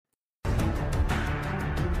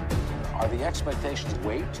Are the expectations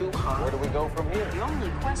way too high? Where do we go from here? The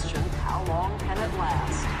only question, how long can it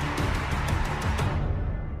last?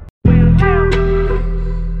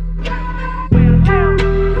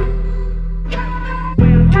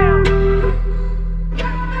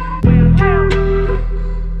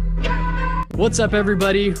 What's up,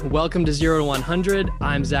 everybody? Welcome to 0 to 100.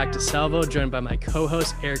 I'm Zach DeSalvo, joined by my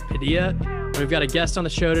co-host, Eric Padilla. We've got a guest on the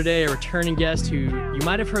show today, a returning guest who you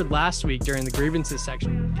might have heard last week during the grievances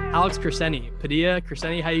section, Alex Crescenti. Padilla,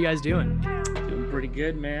 Crescenti, how you guys doing? Doing pretty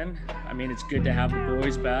good, man. I mean, it's good to have the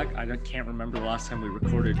boys back. I can't remember the last time we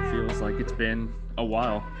recorded. Feels like it's been a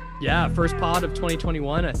while. Yeah, first pod of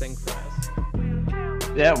 2021, I think, for us.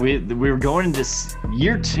 Yeah, we were going into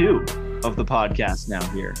year 2 of the podcast now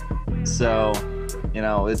here. So, you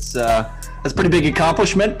know, that's a pretty big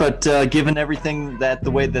accomplishment, but given everything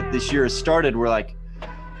the way that this year has started, we're like,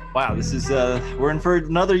 wow, this is we're in for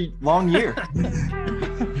another long year.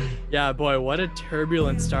 Yeah, boy, what a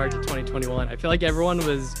turbulent start to 2021. I feel like everyone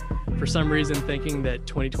was, for some reason, thinking that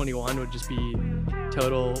 2021 would just be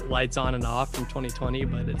total lights on and off from 2020,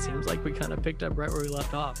 but it seems like we kind of picked up right where we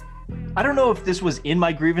left off. I don't know if this was in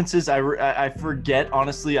my grievances. I forget,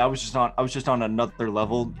 honestly. I was just on another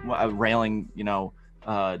level, railing, you know,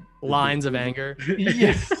 lines of anger.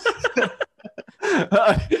 Yes.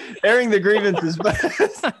 Airing the grievances, but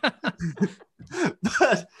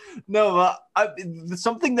no,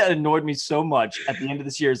 something that annoyed me so much at the end of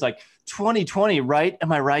this year is like 2020, right?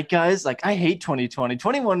 Am I right, guys? Like, I hate 2020.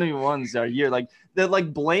 2021's our year. Like, they're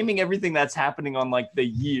like blaming everything that's happening on like the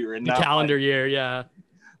year and the not calendar year. Yeah.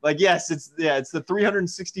 Like, yes, it's the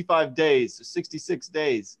 365 days, 66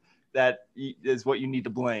 days that is what you need to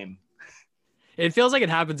blame. It feels like it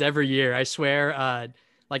happens every year. I swear.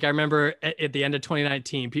 Like, I remember at the end of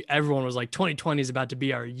 2019, everyone was like, 2020 is about to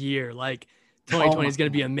be our year. Like, 2020 is going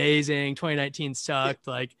to be amazing. 2019 sucked.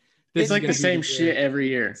 Like, it's like the same shit every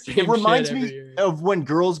year. It reminds me of when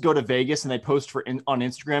girls go to Vegas and they post on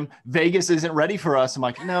Instagram, Vegas isn't ready for us. I'm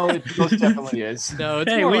like, no, it most definitely is. No,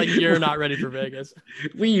 it's more like you're not ready for Vegas.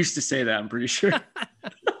 We used to say that, I'm pretty sure.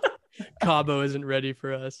 Cabo isn't ready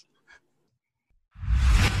for us.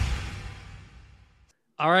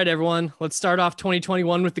 All right, everyone. Let's start off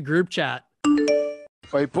 2021 with the group chat.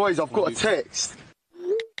 Hey, boys, I've got a text.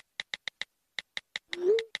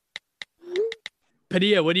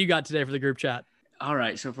 Padilla, what do you got today for the group chat? All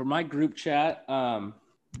right, so for my group chat,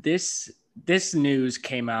 this news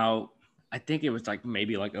came out, I think it was like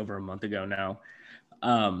maybe like over a month ago now,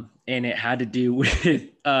 and it had to do with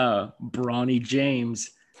Bronny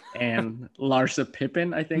James and Larsa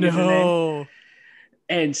Pippen, I think is her name.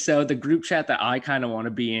 And so the group chat that I kind of want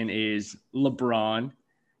to be in is LeBron,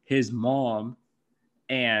 his mom,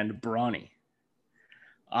 and Bronny.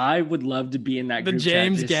 I would love to be in that group chat. The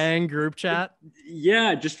James gang group chat?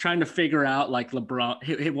 Yeah, just trying to figure out, like,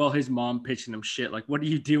 LeBron, his mom pitching him shit. Like, what are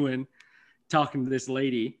you doing talking to this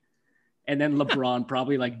lady? And then LeBron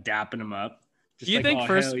probably, like, dapping him up. Do you think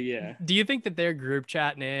hell yeah. Do you think that their group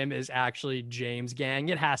chat name is actually James Gang?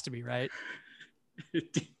 It has to be, right?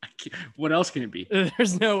 What else can it be?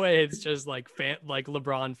 There's no way it's just like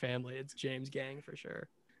LeBron family. It's James Gang for sure.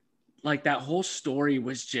 Like, that whole story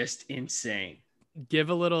was just insane. Give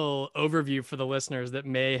a little overview for the listeners that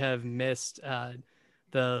may have missed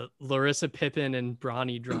the Larissa Pippen and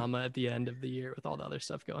Bronny drama at the end of the year with all the other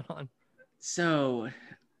stuff going on. So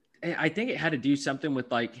I think it had to do something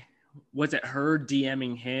with, like, was it her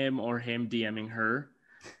DMing him or him DMing her?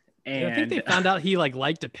 And I think they found out he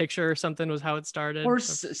liked a picture or something was how it started. Or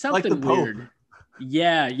something like the weird. Pope.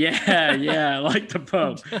 Yeah, like the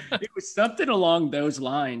Pope. It was something along those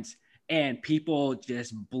lines, and people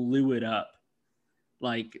just blew it up.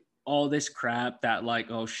 Like, all this crap that,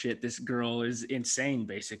 like, oh shit, this girl is insane,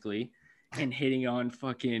 basically, and hitting on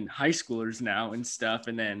fucking high schoolers now and stuff.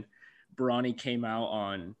 And then Bronny came out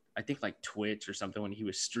on, I think, like, Twitch or something when he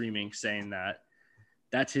was streaming, saying that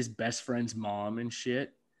that's his best friend's mom and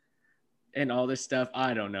shit and all this stuff.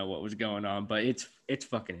 I don't know what was going on, but it's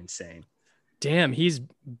fucking insane. Damn, he's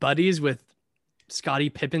buddies with Scottie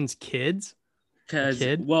Pippen's kids?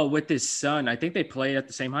 Well, with his son, I think they played at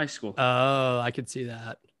the same high school. Oh, I could see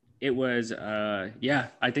that. It was, I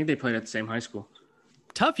think they played at the same high school.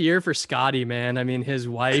 Tough year for Scottie, man. I mean, his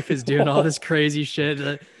wife is doing all this crazy shit.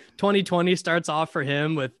 2020 starts off for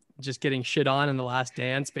him with just getting shit on in The Last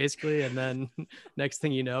Dance, basically. And then next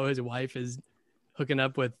thing you know, his wife is hooking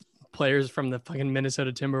up with players from the fucking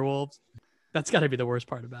Minnesota Timberwolves. That's got to be the worst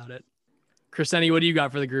part about it. Crescenti, what do you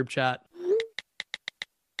got for the group chat?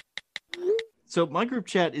 So my group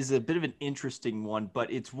chat is a bit of an interesting one, but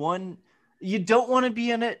it's one You don't want to be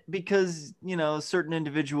in it because, certain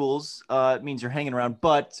individuals, it means you're hanging around.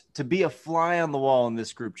 But to be a fly on the wall in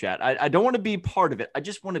this group chat, I don't want to be part of it. I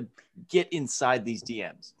just want to get inside these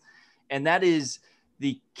DMs. And that is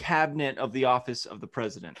the cabinet of the office of the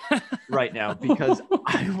president right now, because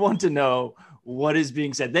I want to know what is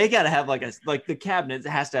being said. They got to have the cabinet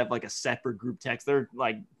has to have like a separate group text. They're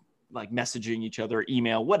like messaging each other,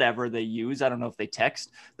 email, whatever they use. I don't know if they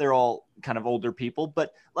text. They're all kind of older people,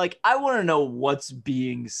 but I want to know what's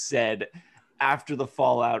being said after the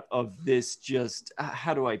fallout of this. Just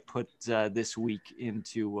how do I put this week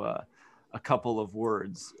into a couple of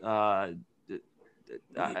words? I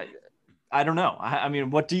don't know. I mean,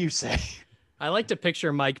 what do you say? I like to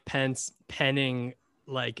picture Mike Pence penning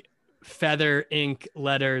like feather ink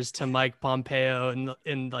letters to Mike Pompeo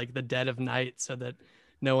in like the dead of night so that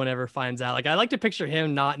no one ever finds out. Like, I like to picture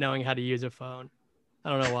him not knowing how to use a phone.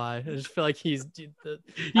 I don't know why. I just feel like half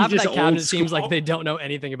of that cabinet seems like they don't know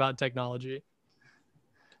anything about technology.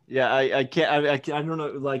 Yeah, I can't. I don't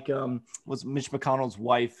know. Was Mitch McConnell's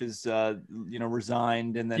wife is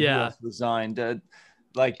resigned, and then he also resigned.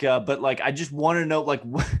 But I just want to know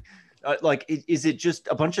is it just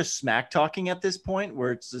a bunch of smack talking at this point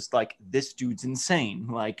where it's just like, this dude's insane,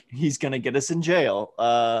 like he's gonna get us in jail?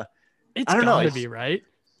 It's I don't know. Gotta be right.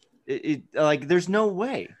 There's no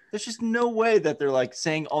way. There's just no way that they're like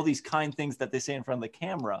saying all these kind things that they say in front of the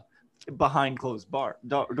camera behind closed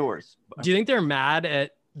doors. Do you think they're mad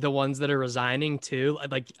at the ones that are resigning too?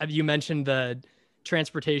 Like you mentioned the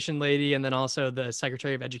transportation lady and then also the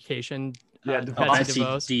Secretary of Education. Betsy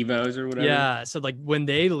DeVos or whatever. Yeah. So when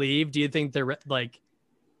they leave, do you think they're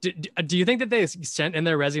do you think that they sent in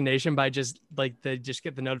their resignation by just they just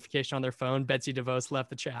get the notification on their phone, Betsy DeVos left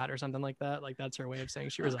the chat or something like that? Like that's her way of saying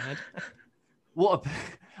she resigned. Well,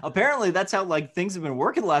 apparently that's how things have been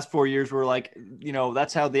working the last 4 years, where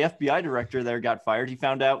that's how the FBI director there got fired. He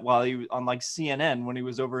found out while he was on CNN when he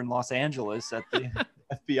was over in Los Angeles at the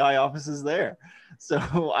FBI offices there.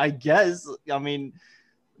 So I guess,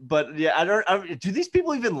 but yeah, do these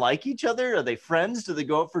people even like each other? Are they friends? Do they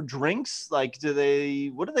go out for drinks? What do they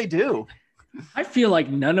do? I feel like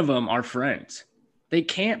none of them are friends. They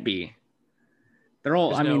can't be. They're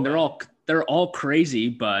all, they're all crazy,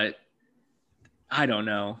 but I don't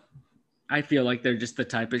know. I feel like they're just the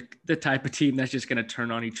type of team that's just going to turn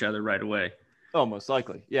on each other right away. Oh, most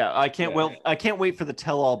likely. Yeah. I can't wait for the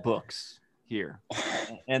tell-all books here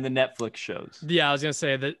and the Netflix shows. Yeah, I was gonna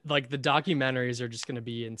say that the documentaries are just gonna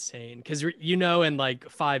be insane because in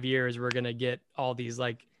 5 years we're gonna get all these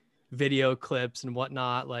video clips and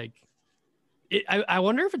whatnot. I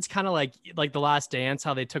wonder if it's kind of like The Last Dance,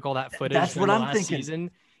 how they took all that footage. That's what I'm thinking.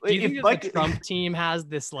 Season. Do you think that the Trump team has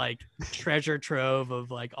this treasure trove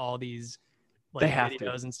of all these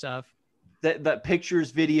videos and stuff? That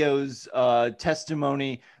pictures, videos,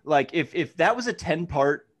 testimony. If that was a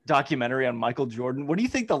 10-part documentary on Michael Jordan, what do you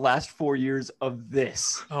think the last 4 years of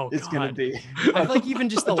this is going to be? I feel like even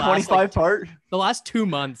just the last 25 part, the last 2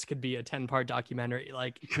 months could be a 10-part documentary.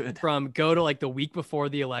 From go to the week before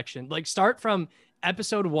the election, start from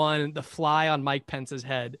episode 1, the fly on Mike Pence's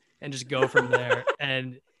head, and just go from there.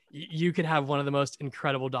 And you could have one of the most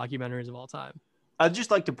incredible documentaries of all time. I'd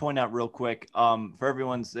just like to point out real quick, for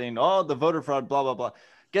everyone saying, oh, the voter fraud, blah, blah, blah.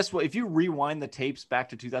 Guess what? If you rewind the tapes back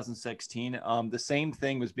to 2016, the same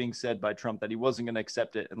thing was being said by Trump, that he wasn't going to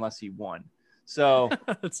accept it unless he won. So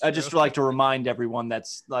I just like to remind everyone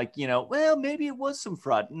that's well, maybe it was some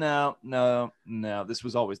fraud. No. This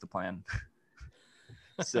was always the plan.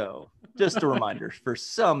 So just a reminder for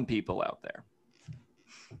some people out there.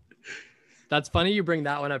 That's funny you bring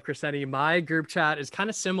that one up, Crescenti. My group chat is kind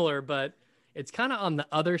of similar, but it's kind of on the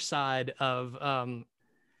other side of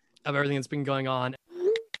everything that's been going on.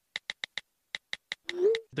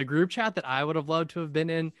 The group chat that I would have loved to have been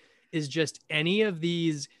in is just any of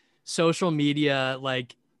these social media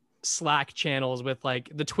Slack channels with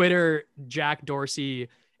the Twitter Jack Dorsey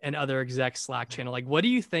and other exec Slack channel. What do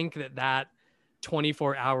you think that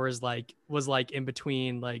 24 hours was in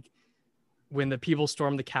between when the people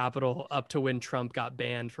stormed the Capitol up to when Trump got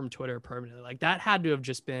banned from Twitter permanently? That had to have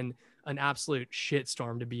just been an absolute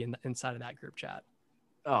shitstorm to be inside of that group chat.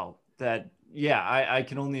 Oh, I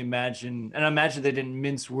can only imagine, and I imagine they didn't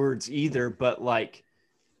mince words either, but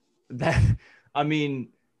that,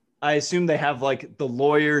 I assume they have the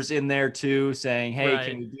lawyers in there too saying, hey, right,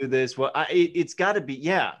 can we do this? Well, it's got to be,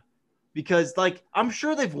 yeah, because I'm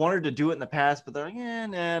sure they've wanted to do it in the past, but they're like, yeah,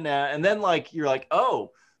 nah. And then you're like,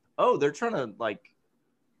 oh, they're trying to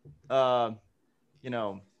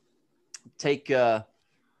take, I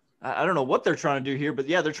don't know what they're trying to do here, but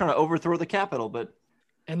yeah, they're trying to overthrow the Capitol, but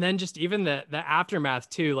And then just even the aftermath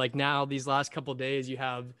too, like now these last couple of days, you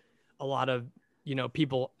have a lot of,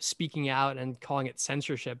 people speaking out and calling it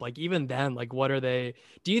censorship. Like even then, like what are they,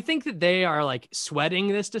 do you think that they are like sweating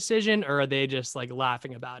this decision, or are they just like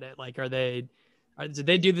laughing about it? Like, did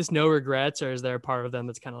they do this no regrets, or is there a part of them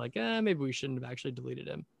that's kind of like, maybe we shouldn't have actually deleted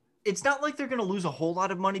him? It's not like they're going to lose a whole lot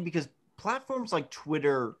of money because platforms like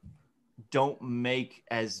Twitter don't make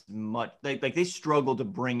as much, like they struggle to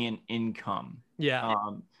bring in income. Yeah.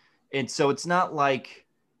 And so it's not like,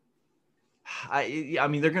 I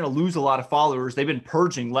mean, they're going to lose a lot of followers. They've been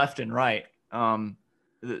purging left and right.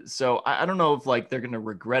 So I don't know if like they're going to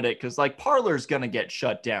regret it, because like Parler's going to get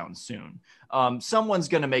shut down soon. Someone's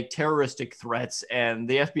going to make terroristic threats and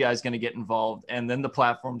the FBI is going to get involved, and then the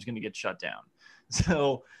platform's going to get shut down.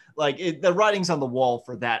 So like the writing's on the wall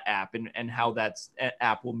for that app and how that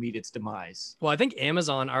app will meet its demise. Well, I think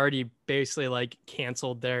Amazon already basically like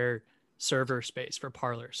canceled their server space for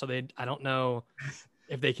Parler. So I don't know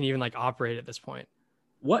if they can even like operate at this point.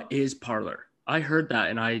 What is Parler? I heard that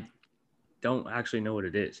and I don't actually know what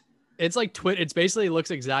it is. It's like Twitter. It's basically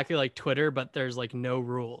looks exactly like Twitter, but there's like no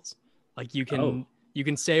rules. Like you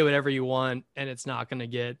can say whatever you want and it's not going to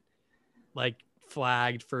get like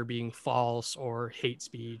flagged for being false or hate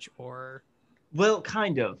speech or. Well,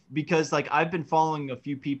 kind of, because like I've been following a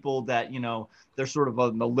few people that, they're sort of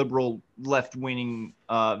on the liberal left-wing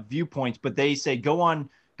viewpoints, but they say go on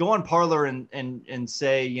Parler and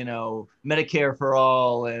say, Medicare for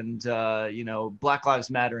all and, Black Lives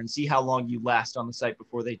Matter, and see how long you last on the site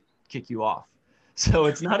before they kick you off. So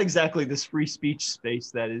it's not exactly this free speech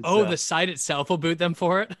space that is. Oh, the site itself will boot them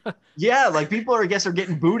for it. Yeah. Like people are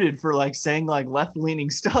getting booted for like saying like left-leaning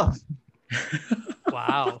stuff.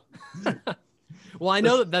 Wow. Well, I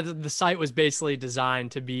know that the site was basically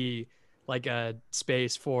designed to be like a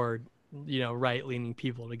space for, right-leaning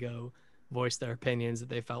people to go voice their opinions that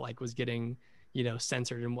they felt like was getting,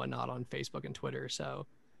 censored and whatnot on Facebook and Twitter. So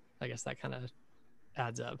I guess that kind of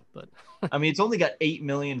adds up. But I mean, it's only got 8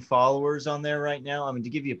 million followers on there right now. I mean, to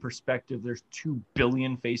give you a perspective, there's 2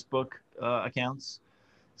 billion Facebook accounts.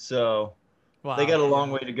 So wow, they got a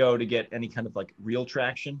long way to go to get any kind of like real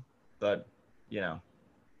traction. But,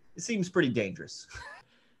 it seems pretty dangerous.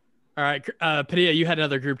 All right. Padilla, you had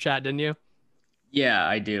another group chat, didn't you? Yeah,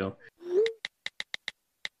 I do.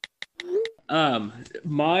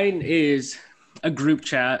 Mine is a group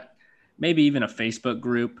chat, maybe even a Facebook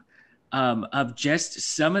group, of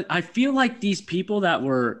just I feel like these people that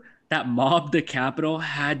mobbed the Capitol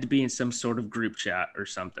had to be in some sort of group chat or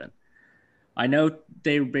something. I know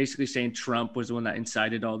they were basically saying Trump was the one that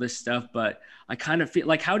incited all this stuff, but I kind of feel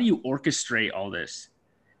like, how do you orchestrate all this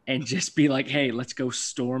and just be like, hey, let's go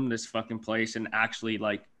storm this fucking place and actually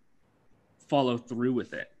like follow through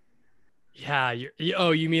with it? Yeah.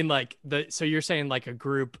 You mean like so you're saying like a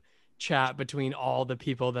group chat between all the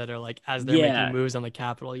people that are like, as they're making moves on the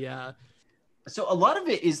Capitol. Yeah. So a lot of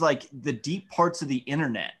it is like the deep parts of the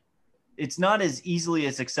internet. It's not as easily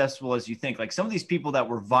as accessible as you think. Like some of these people that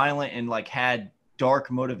were violent and like had dark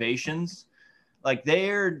motivations, like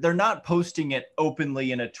they're not posting it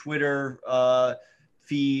openly in a Twitter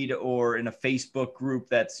feed or in a Facebook group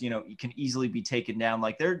that's, you can easily be taken down.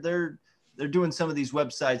 Like they're doing some of these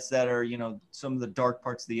websites that are, some of the dark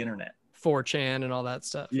parts of the internet. 4chan and all that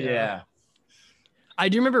stuff. Yeah. I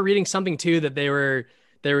do remember reading something too, that they were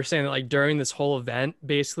saying that like during this whole event,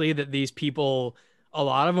 basically that these people, a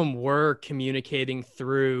lot of them were communicating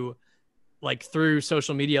through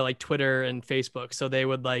social media, like Twitter and Facebook. So they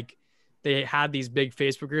had these big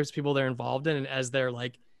Facebook groups, people they're involved in. And as they're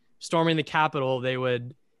like storming the Capitol, they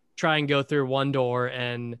would try and go through one door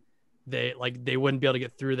and they wouldn't be able to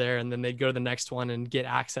get through there. And then they'd go to the next one and get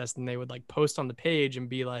access. And they would like post on the page and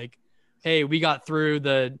be like, hey, we got through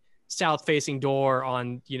the south facing door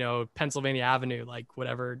on, Pennsylvania Avenue, like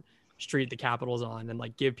whatever street the Capitol's on, and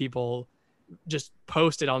like give people, just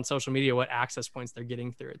post it on social media what access points they're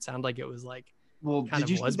getting through. It sounded like it was like, well,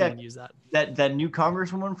 did you see that new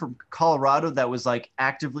congresswoman from Colorado that was like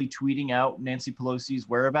actively tweeting out Nancy Pelosi's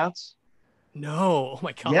whereabouts? No. Oh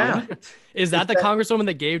my God. Yeah. Is that the congresswoman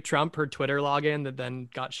that gave Trump her Twitter login that then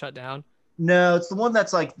got shut down? No, it's the one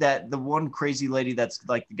that's like the one crazy lady that's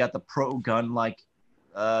like got the pro gun like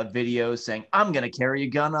video saying, I'm going to carry a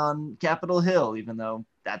gun on Capitol Hill, even though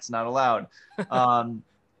that's not allowed. No,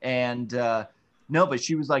 but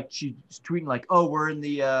she was like, she's tweeting like, oh,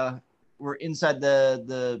 we're inside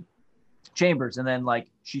the chambers. And then like,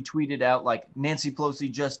 she tweeted out like Nancy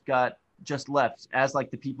Pelosi just left as like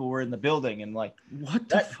the people were in the building. And like, what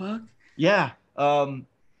the fuck? Yeah.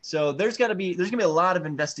 So there's gonna be a lot of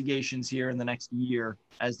investigations here in the next year,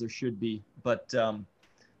 as there should be. But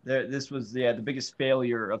This was the biggest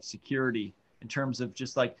failure of security in terms of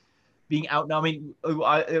just like being out. Now, I mean,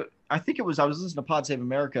 I think I was listening to Pod Save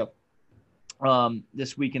America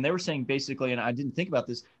this week, and they were saying basically, and I didn't think about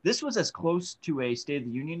this. This was as close to a State of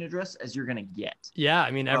the Union address as you're going to get. Yeah,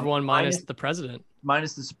 I mean, everyone minus the president.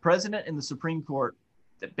 Minus the president and the Supreme Court,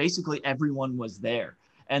 that basically everyone was there.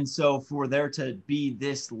 And so for there to be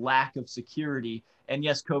this lack of security, and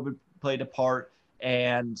yes, COVID played a part,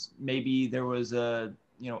 and maybe there was a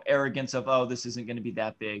arrogance of, oh, this isn't going to be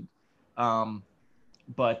that big.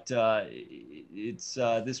 But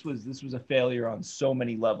this was a failure on so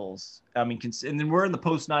many levels. I mean, and then we're in the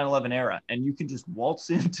post 9/11 era, and you can just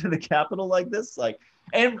waltz into the Capitol like this,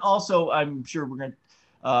 and also I'm sure we're gonna.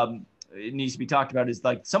 It needs to be talked about is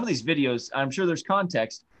like some of these videos. I'm sure there's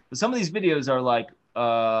context, but some of these videos are like,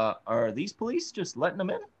 are these police just letting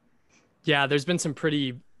them in? Yeah, there's been some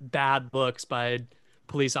pretty bad looks by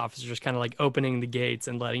police officers, kind of like opening the gates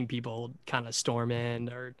and letting people kind of storm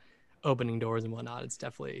in or opening doors and whatnot. It's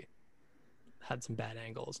definitely had some bad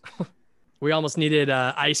angles. We almost needed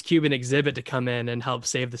Ice Cube and Exhibit to come in and help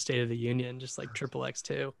save the State of the Union, just like Triple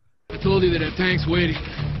X2. I told you that tank's waiting.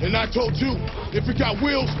 And I told you, if it got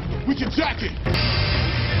wheels, we can jack it.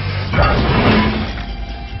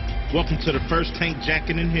 Welcome to the first tank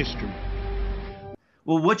jacking in history.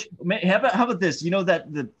 Well, how about this? You know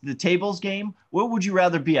that the tables game? What would you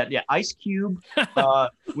rather be at? Yeah, Ice Cube.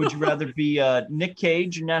 Would you rather be Nick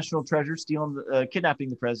Cage, National Treasure, kidnapping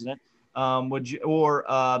the president?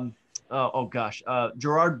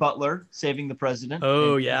 Gerard Butler saving the president?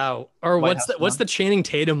 Oh yeah. Or what's the Channing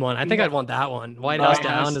Tatum one? I think I'd want that one. White House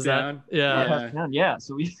Down. Is that? Yeah. Yeah.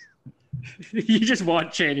 So we. You just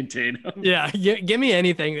want Channing Tatum. Yeah, give me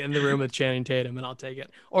anything in the room with Channing Tatum and I'll take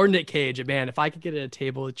it. Or Nick Cage. Man, if I could get at a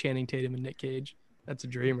table with Channing Tatum and Nick Cage, that's a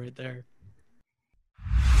dream right there.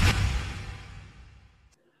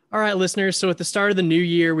 All right, listeners. So at the start of the new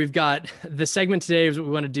year, we've got the segment today. What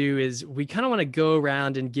we want to do is we kind of want to go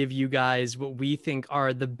around and give you guys what we think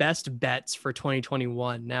are the best bets for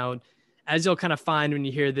 2021. Now, as you'll kind of find when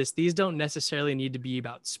you hear this, these don't necessarily need to be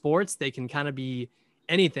about sports. They can kind of be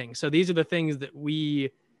anything. So these are the things that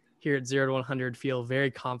we here at 0 to 100 feel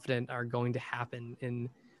very confident are going to happen in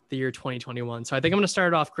the year 2021. So I think I'm going to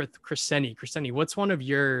start off with Crescenti. Crescenti, what's one of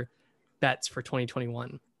your bets for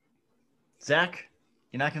 2021? Zach,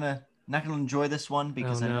 you're not gonna enjoy this one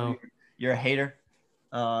because I know you're a hater.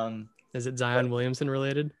 Is it Zion Williamson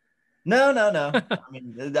related? No. I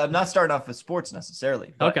mean, I'm not starting off with sports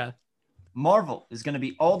necessarily. Okay. Marvel is going to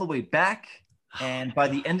be all the way back. And by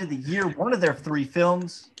the end of the year, one of their 3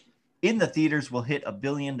 films in the theaters will hit $1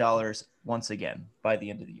 billion once again by the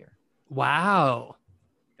end of the year. Wow.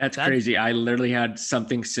 That's crazy. I literally had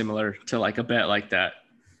something similar to like a bet like that.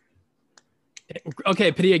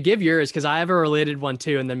 Okay, Padilla, give yours because I have a related one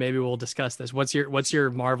too, and then maybe we'll discuss this. What's your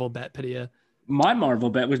Marvel bet, Padilla? My Marvel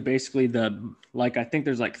bet was basically I think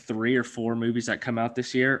there's like 3 or 4 movies that come out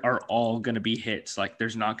this year are all going to be hits. Like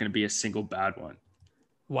there's not going to be a single bad one.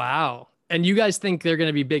 Wow. And you guys think they're going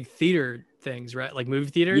to be big theater things, right? Like movie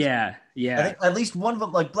theaters? Yeah. I think at least one of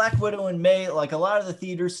them, like Black Widow in May, like a lot of the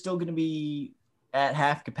theaters still going to be at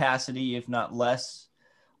half capacity, if not less.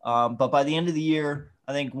 But by the end of the year,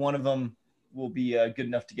 I think one of them will be good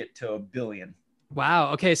enough to get to $1 billion.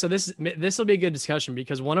 Wow. Okay. So this will be a good discussion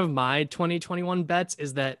because one of my 2021 bets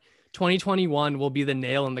is that 2021 will be the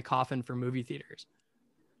nail in the coffin for movie theaters.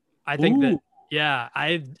 I think that, yeah,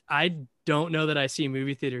 I don't know that I see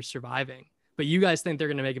movie theaters surviving, but you guys think they're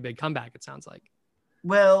going to make a big comeback. It sounds like.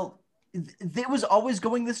 Well, it was always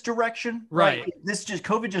going this direction, right?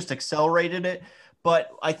 COVID just accelerated it.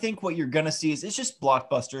 But I think what you're going to see is it's just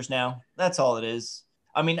blockbusters now. That's all it is.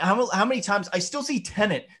 I mean, how many times I still see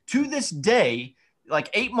Tenet to this day, like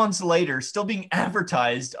 8 months later, still being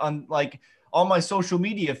advertised on like all my social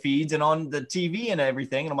media feeds and on the TV and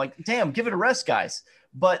everything. And I'm like, damn, give it a rest, guys.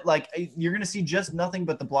 But like, you're going to see just nothing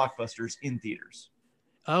but the blockbusters in theaters.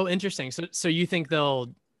 Oh, interesting. So you think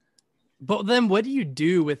but then what do you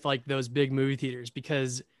do with like those big movie theaters?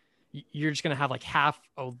 Because you're just going to have like half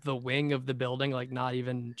of the wing of the building, like not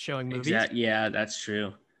even showing movies. Exactly. Yeah, that's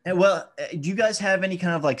true. And well, do you guys have any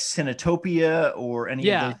kind of like Cinetopia or any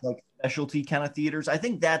of those like specialty kind of theaters? I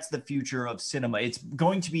think that's the future of cinema. It's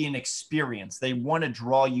going to be an experience. They want to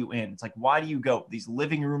draw you in. It's like, why do you go? These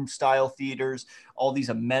living room style theaters, all these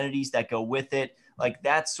amenities that go with it. Like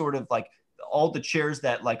that's sort of like all the chairs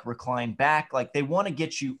that like recline back. Like they want to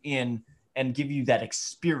get you in and give you that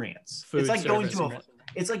experience. It's like going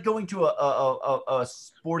to a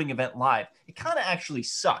sporting event live. It kind of actually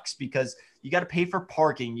sucks because you got to pay for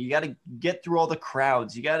parking. You got to get through all the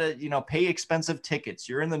crowds. You got to, pay expensive tickets.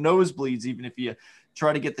 You're in the nosebleeds, even if you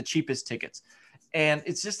try to get the cheapest tickets. And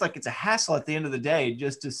it's just like, it's a hassle at the end of the day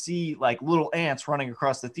just to see like little ants running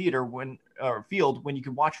across the theater or field when you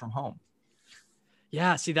can watch from home.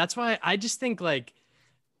 Yeah. See, that's why I just think like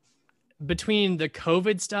between the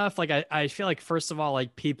COVID stuff, like I feel like, first of all,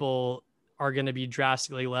 like people are going to be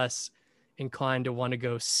drastically less inclined to want to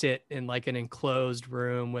go sit in like an enclosed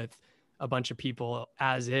room with a bunch of people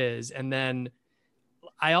as is. And then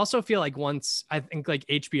I also feel like I think like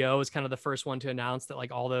HBO was kind of the first one to announce that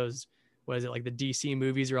like all those, what is it, like the DC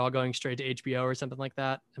movies are all going straight to HBO or something like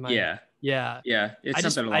that. Yeah. It's I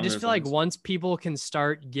something along just those feel lines. like once people can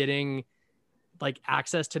start getting like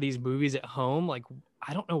access to these movies at home, like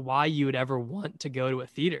I don't know why you would ever want to go to a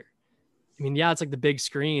theater. I mean, yeah, it's like the big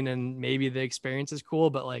screen and maybe the experience is cool,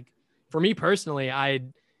 but like for me personally, I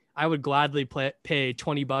would gladly pay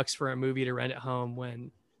 $20 for a movie to rent at home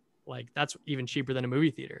when like that's even cheaper than a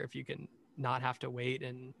movie theater if you can not have to wait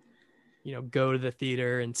and, you know, go to the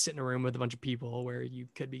theater and sit in a room with a bunch of people where you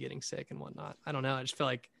could be getting sick and whatnot. I don't know. I just feel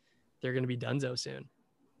like they're going to be donezo soon.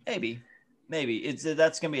 Maybe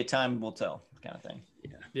that's going to be a time will tell kind of thing.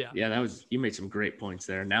 Yeah. You made some great points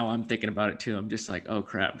there. Now I'm thinking about it too. I'm just like, oh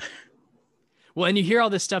crap. Well, and you hear all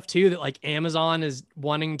this stuff too, that like Amazon is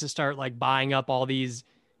wanting to start like buying up all these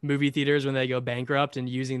movie theaters when they go bankrupt and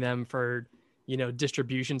using them for, you know,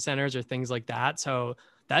 distribution centers or things like that. So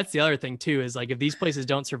that's the other thing too, is like if these places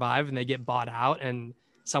don't survive and they get bought out and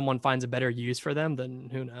someone finds a better use for them, then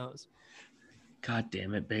who knows? God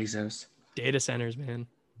damn it, Bezos. Data centers, man.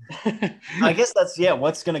 I guess that's,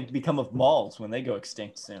 what's going to become of malls when they go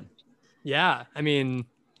extinct soon. Yeah. I mean,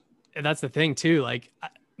 that's the thing too. Like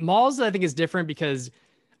malls, I think is different because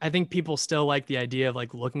I think people still like the idea of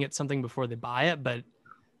like looking at something before they buy it. But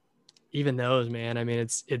even those, man, I mean,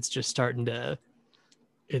 it's just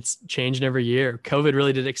it's changing every year. COVID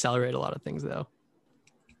really did accelerate a lot of things though.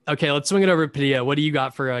 Okay. Let's swing it over to Padilla. What do you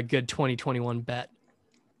got for a good 2021 bet?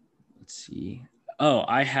 Let's see. Oh,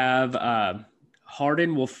 I have,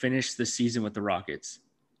 Harden will finish the season with the Rockets.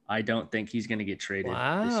 I don't think he's going to get traded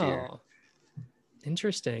this year.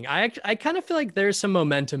 Interesting. I kind of feel like there's some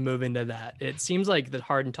momentum moving to that. It seems like the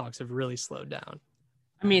Harden talks have really slowed down.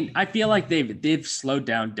 I mean, I feel like they've slowed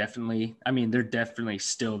down definitely. I mean, they're definitely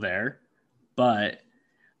still there, but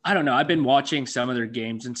I don't know. I've been watching some of their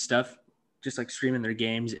games and stuff, just like streaming their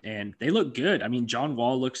games, and they look good. I mean, John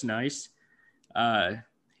Wall looks nice.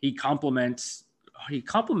 He complements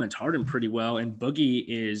Harden pretty well, and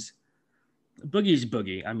Boogie's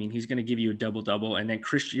Boogie. I mean, he's going to give you a double-double, and then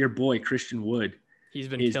your boy Christian Wood, he's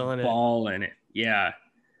been killing it. Balling it, yeah.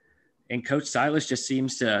 And Coach Silas just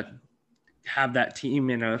seems to have that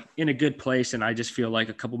team in a good place, and I just feel like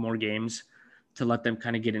a couple more games to let them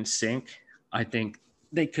kind of get in sync. I think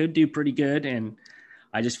they could do pretty good, and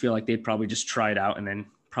I just feel like they'd probably just try it out and then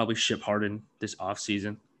probably ship Harden this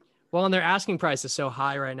offseason. Well, and their asking price is so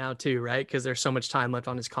high right now too, right? Because there's so much time left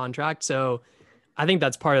on his contract. So I think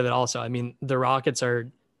that's part of it also. I mean, the Rockets are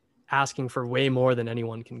asking for way more than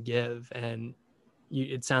anyone can give. And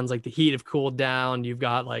it sounds like the Heat have cooled down. You've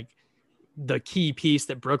got like the key piece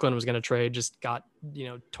that Brooklyn was going to trade just got,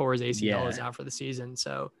 tore his ACL is out for the season.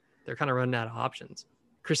 So they're kind of running out of options.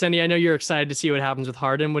 Crescenti, I know you're excited to see what happens with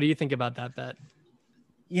Harden. What do you think about that bet?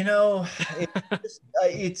 It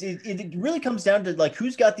really comes down to like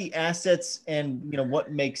who's got the assets and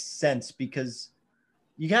what makes sense, because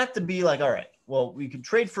you have to be like, all right, well, we could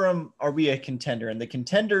trade for him. Are we a contender? And the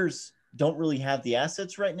contenders don't really have the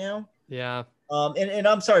assets right now. Yeah. And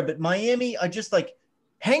I'm sorry, but Miami, I just like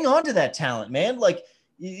hang on to that talent, man. Like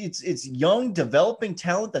it's young, developing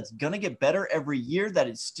talent that's gonna get better every year. That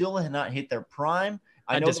is still has not hit their prime.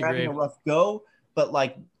 I know disagree. they're having a rough go, but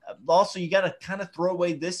like. Also, you got to kind of throw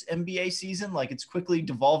away this NBA season. Like it's quickly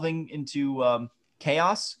devolving into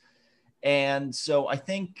chaos. And so I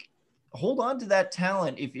think hold on to that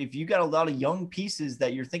talent. If you got a lot of young pieces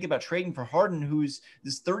that you're thinking about trading for Harden, who's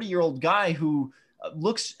this 30-year-old guy who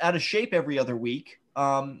looks out of shape every other week.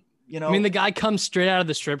 I mean, the guy comes straight out of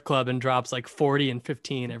the strip club and drops like 40 and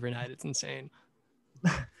 15 every night. It's insane.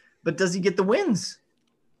 But does he get the wins?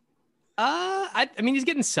 I mean, he's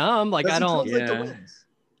getting some. Like does I don't. Like the wins?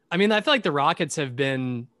 I mean, I feel like the Rockets they've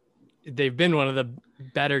been one of the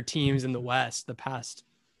better teams in the West the past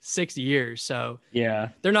 6 years. So yeah,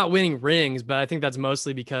 they're not winning rings, but I think that's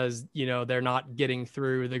mostly because, they're not getting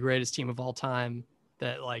through the greatest team of all time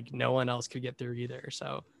that like no one else could get through either.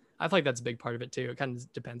 So I feel like that's a big part of it too. It kind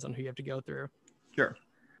of depends on who you have to go through. Sure.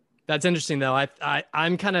 That's interesting though.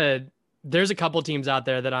 I'm kind of, there's a couple teams out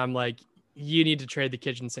there that I'm like, you need to trade the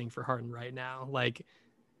kitchen sink for Harden right now. Like,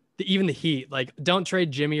 even the Heat, like don't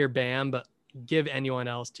trade Jimmy or Bam, but give anyone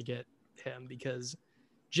else to get him, because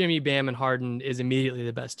Jimmy, Bam, and Harden is immediately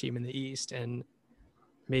the best team in the East, and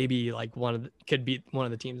maybe like could beat one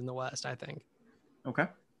of the teams in the West, I think. Okay.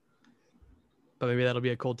 But maybe that'll be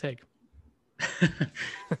a cold take.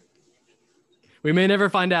 We may never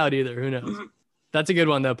find out either. Who knows? That's a good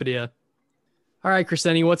one though, Padilla. All right,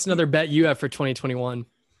 Crescenti, what's another bet you have for 2021?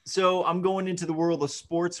 So I'm going into the world of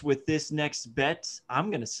sports with this next bet. I'm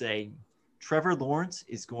going to say Trevor Lawrence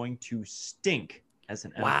is going to stink as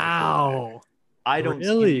an NFL quarterback. I don't see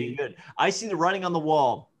him being good. I see the writing on the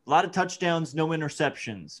wall. A lot of touchdowns, no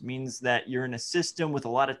interceptions. Means that you're in a system with a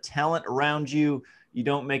lot of talent around you. You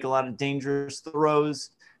don't make a lot of dangerous throws.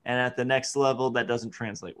 And at the next level, that doesn't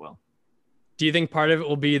translate well. Do you think part of it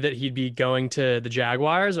will be that he'd be going to the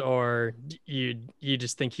Jaguars, or you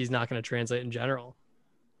just think he's not going to translate in general?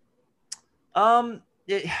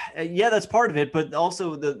 Yeah, that's part of it. But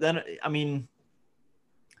also, the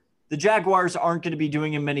Jaguars aren't going to be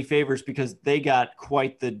doing him many favors because they got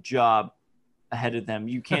quite the job ahead of them.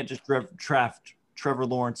 You can't just draft Trevor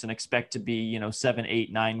Lawrence and expect to be, 7,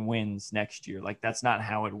 8, 9 wins next year. Like, that's not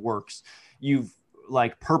how it works. You've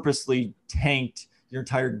like purposely tanked your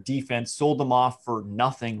entire defense, sold them off for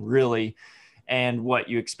nothing really. And what,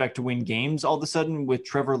 you expect to win games all of a sudden with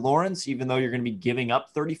Trevor Lawrence, even though you're going to be giving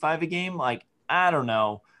up 35 a game? Like, I don't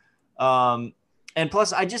know. And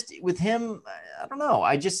plus with him, I don't know.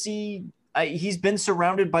 I just see he's been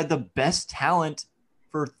surrounded by the best talent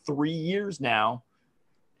for 3 years now.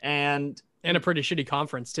 And a pretty shitty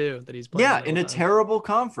conference too that he's playing. Yeah, in a terrible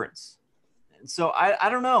conference. So I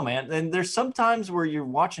don't know, man. And there's some times where you're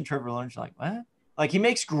watching Trevor Lawrence, you're like, what? Like, he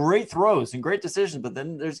makes great throws and great decisions, but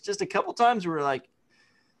then there's just a couple times where we're like,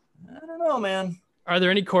 I don't know, man. Are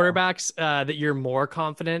there any quarterbacks that you're more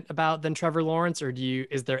confident about than Trevor Lawrence, or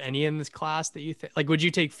is there any in this class that you think, like, would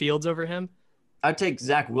you take Fields over him? I'd take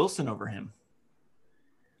Zach Wilson over him.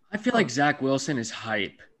 I feel like Zach Wilson is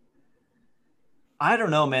hype. I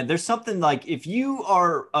don't know, man. There's something like, if you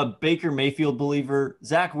are a Baker Mayfield believer,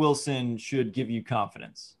 Zach Wilson should give you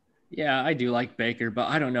confidence. Yeah, I do like Baker, but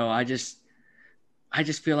I don't know. I just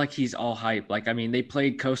feel like he's all hype. Like, I mean, they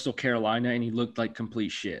played Coastal Carolina and he looked like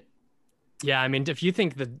complete shit. Yeah, I mean, if you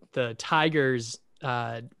think the Tigers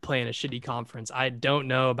play in a shitty conference, I don't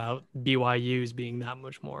know about BYU's being that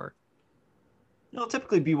much more. No,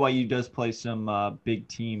 typically BYU does play some big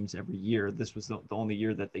teams every year. This was the only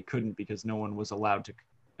year that they couldn't because no one was allowed to,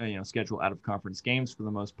 schedule out of conference games for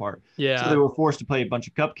the most part. Yeah. So they were forced to play a bunch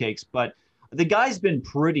of cupcakes. But the guy's been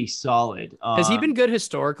pretty solid. Has he been good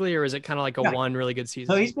historically, or is it kind of like one really good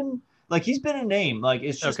season? No, he's been a name. Like,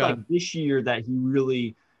 it's just like this year that he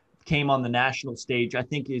really came on the national stage. I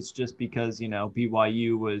think it's just because,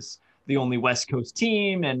 BYU was the only West Coast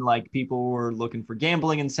team, and like people were looking for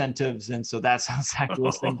gambling incentives, and so that's how Zach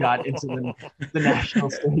Wilson got into the national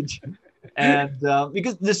stage. And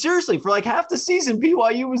because seriously, for like half the season,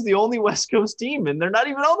 BYU was the only West Coast team, and they're not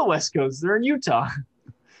even on the West Coast; they're in Utah.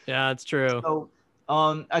 Yeah, that's true. So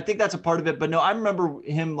I think that's a part of it. But no, I remember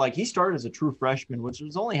him, like, he started as a true freshman, which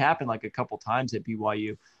has only happened like a couple times at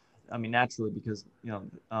BYU. I mean, naturally, because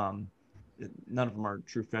none of them are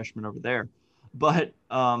true freshmen over there. But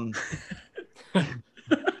the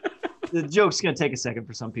joke's going to take a second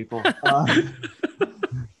for some people.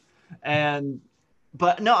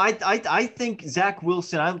 But no, I think Zach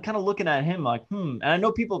Wilson, I'm kind of looking at him like, And I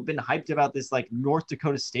know people have been hyped about this, like, North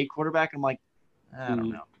Dakota State quarterback. I'm like, I don't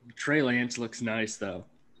know. Trey Lance looks nice, though.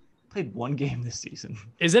 Played one game this season.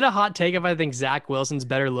 Is it a hot take if I think Zach Wilson's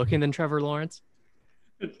better looking than Trevor Lawrence?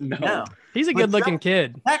 No. He's a good-looking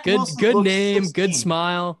kid. Good name, 16. Good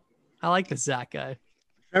smile. I like this Zach guy.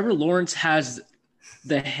 Trevor Lawrence has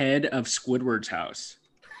the head of Squidward's house.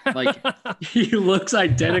 Like, he looks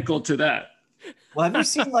identical to that. Well, have you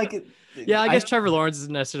seen like it? Yeah, I guess Trevor Lawrence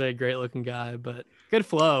isn't necessarily a great-looking guy, but good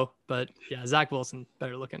flow. But yeah, Zach Wilson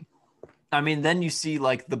better looking. I mean, then you see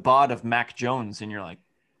like the bod of Mac Jones, and you're like,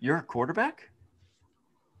 you're a quarterback?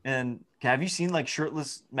 And have you seen like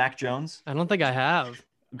shirtless Mac Jones? I don't think I have.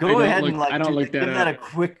 Go ahead and like give that a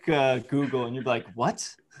quick Google, and you're like,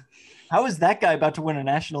 what? How is that guy about to win a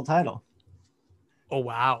national title? Oh,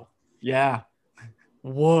 wow. Yeah.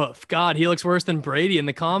 Woof. God, he looks worse than Brady in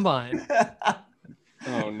the combine.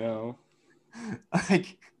 Oh, no.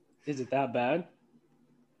 Like, is it that bad?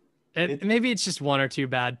 Maybe it's just one or two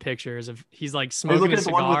bad pictures of he's like smoking a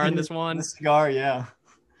cigar in this one. The cigar, yeah.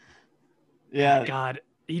 Yeah. God,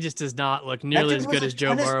 he just does not look nearly as good as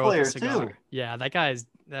Joe Burrow with a cigar. Too. Yeah, that guy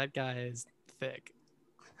is thick.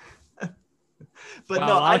 But wow,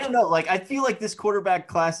 no, I don't know. Like, I feel like this quarterback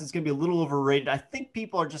class is going to be a little overrated. I think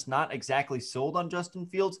people are just not exactly sold on Justin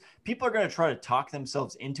Fields. People are going to try to talk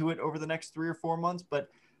themselves into it over the next 3 or 4 months, but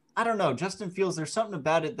I don't know. Justin Fields, there's something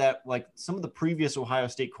about it that like some of the previous Ohio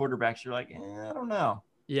State quarterbacks, you're like, I don't know.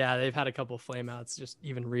 Yeah, they've had a couple of flameouts just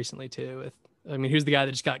even recently too. Who's the guy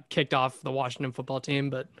that just got kicked off the Washington football team?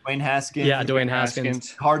 But Dwayne Haskins. Yeah, Dwayne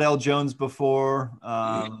Haskins. Cardell Jones before.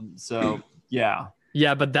 So yeah.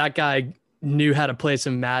 Yeah, but that guy knew how to play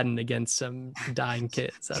some Madden against some dying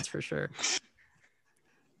kids. That's for sure.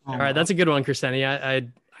 All right, that's a good one, Crescenti.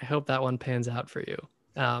 I hope that one pans out for you.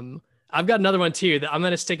 I've got another one too that I'm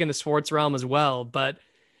going to stick in the sports realm as well. But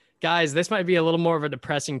guys, this might be a little more of a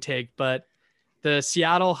depressing take, but the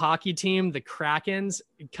Seattle hockey team, the Krakens,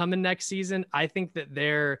 coming next season, I think that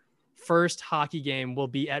their first hockey game will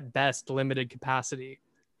be at best limited capacity.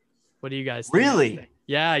 What do you guys think? Really?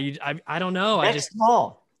 Yeah, I don't know.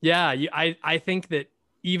 Fall. Yeah, I think that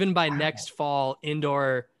even by next fall,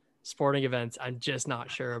 indoor sporting events, I'm just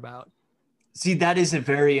not sure about. See, that is a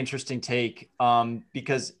very interesting take,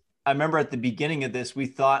 because I remember at the beginning of this, we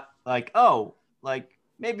thought like,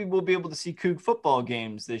 maybe we'll be able to see Coug football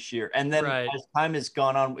games this year. And then as time has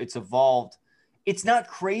gone on, it's evolved. It's not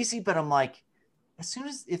crazy, but I'm like,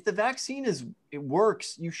 if the vaccine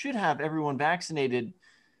works, you should have everyone vaccinated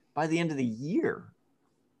by the end of the year,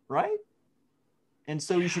 right? And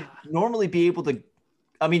so you should normally be able to,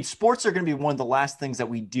 sports are going to be one of the last things that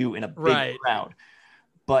we do in a big crowd.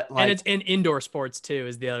 But and it's in indoor sports too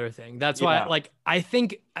is the other thing. That's why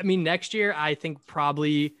next year, I think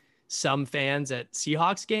probably some fans at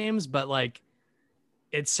Seahawks games, but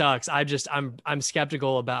it sucks. I'm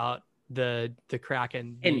skeptical about the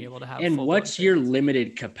Kraken being able to have. And what's your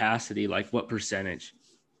limited capacity? Like what percentage?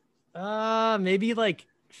 Maybe 50.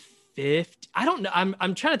 I don't know.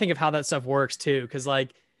 I'm trying to think of how that stuff works too. Cause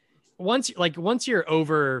once you're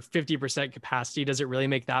over 50% capacity, does it really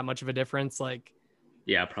make that much of a difference?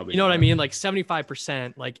 Yeah, probably. You know what I mean?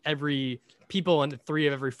 75%, every people in 3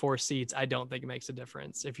 of every 4 seats, I don't think it makes a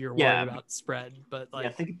difference if you're worried about spread. But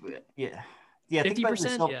 50%,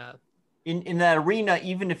 yeah. In that arena,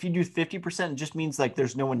 even if you do 50%, it just means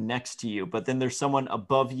there's no one next to you, but then there's someone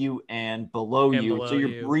above you and below you. So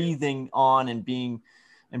you're breathing on and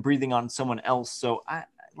breathing on someone else. So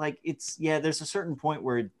there's a certain point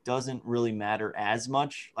where it doesn't really matter as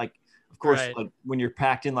much. Of course, when you're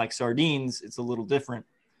packed in like sardines, it's a little different.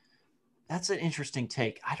 That's an interesting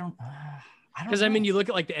take. I don't because you look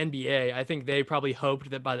at the NBA. I think they probably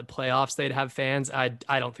hoped that by the playoffs they'd have fans. I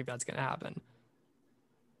don't think that's going to happen.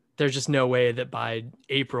 There's just no way that by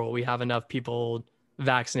April we have enough people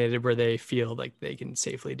vaccinated where they feel like they can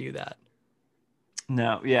safely do that.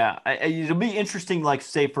 No, yeah, it'll be interesting.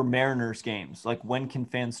 Say for Mariners games, when can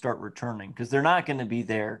fans start returning? Because they're not going to be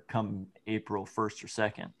there come April 1st or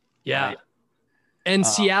 2nd. Yeah. Right? And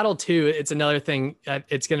Seattle too. It's another thing.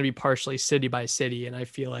 It's going to be partially city by city. And I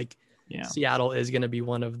feel like Seattle is going to be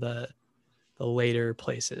one of the later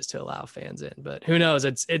places to allow fans in, but who knows?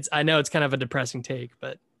 I know it's kind of a depressing take,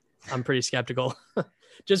 but I'm pretty skeptical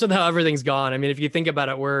just with how everything's gone. If you think about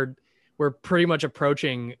it, we're pretty much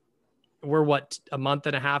approaching, we're a month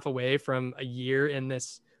and a half away from a year in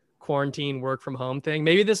this quarantine work from home thing.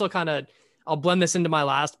 Maybe this will I'll blend this into my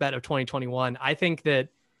last bet of 2021. I think that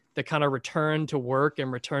the kind of return to work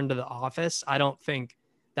and return to the office, I don't think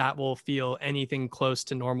that will feel anything close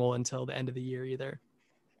to normal until the end of the year either.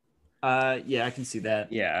 Yeah, I can see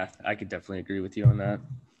that. Yeah, I could definitely agree with you on that.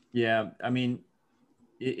 Yeah,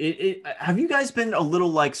 have you guys been a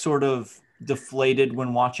little sort of deflated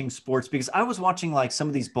when watching sports? Because I was watching some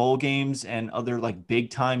of these bowl games and other big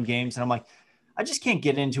time games, and I'm I just can't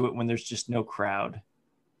get into it when there's just no crowd.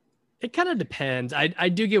 It kind of depends. I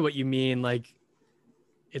do get what you mean.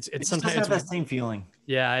 It's sometimes have that same feeling.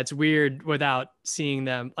 Yeah, it's weird without seeing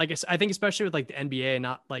them. I think especially with the NBA,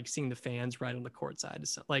 not seeing the fans right on the court side.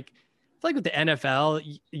 So I feel with the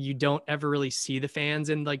NFL, you don't ever really see the fans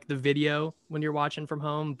in the video when you're watching from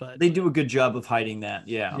home, but they do a good job of hiding that.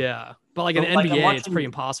 Yeah. Yeah. But in the NBA, it's pretty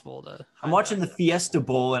impossible to. I'm watching the Fiesta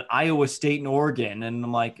Bowl at Iowa State and Oregon, and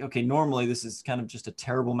I'm okay, normally this is kind of just a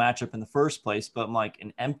terrible matchup in the first place, but I'm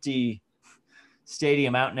an empty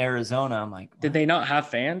stadium out in Arizona. I'm did they not have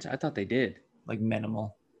fans? I thought they did.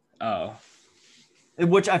 Minimal. Oh.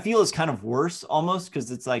 Which I feel is kind of worse almost, because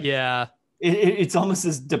it's yeah. It's almost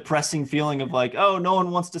this depressing feeling of oh, no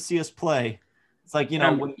one wants to see us play. It's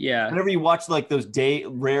whenever you watch those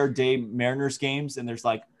rare day Mariners games and there's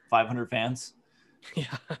 500 fans. Yeah.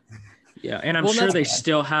 Yeah. And I'm sure they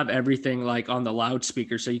still have everything on the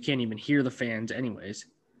loudspeaker, so you can't even hear the fans anyways.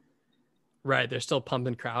 Right. They're still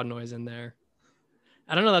pumping crowd noise in there.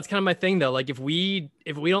 I don't know. That's kind of my thing though. If we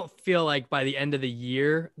don't feel by the end of the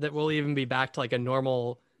year that we'll even be back to a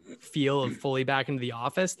normal feel of fully back into the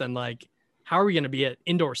office, then how are we going to be at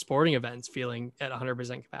indoor sporting events feeling at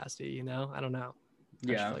 100% capacity? You know, I don't know. I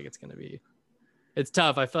just feel like it's going to be, it's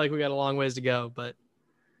tough. I feel like we got a long ways to go, but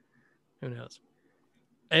who knows?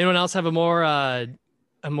 Anyone else have a more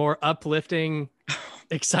uplifting,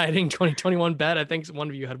 exciting 2021 bet? I think one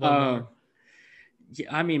of you had one more.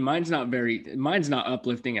 Yeah, I mean, mine's not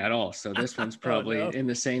uplifting at all. So this one's probably in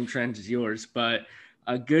the same trend as yours, but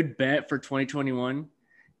a good bet for 2021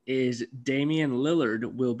 is Damian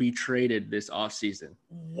Lillard will be traded this offseason.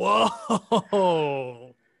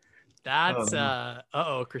 Whoa. That's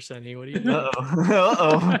Crescenti, what do you think?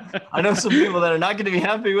 I know some people that are not going to be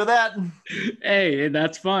happy with that. Hey,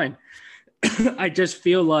 that's fine. I just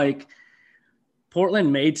feel like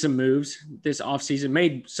Portland made some moves this offseason,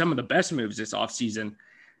 made some of the best moves this offseason,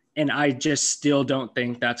 and I just still don't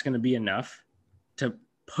think that's going to be enough to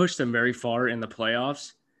push them very far in the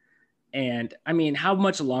playoffs. And I mean, how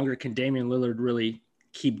much longer can Damian Lillard really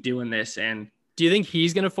keep doing this? And do you think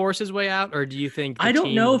he's going to force his way out, or do you think I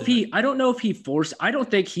don't know if he I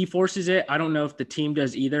don't think he forces it. I don't know if the team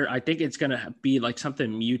does either. I think it's going to be like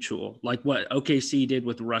something mutual, like what OKC did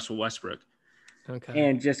with Russell Westbrook. Okay.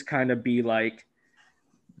 And just kind of be like,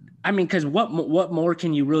 I mean, because what more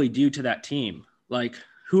can you really do to that team? Like,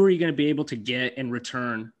 who are you going to be able to get in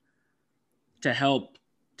return to help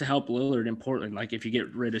Lillard in Portland? Like, if you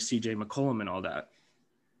get rid of CJ McCollum and all that.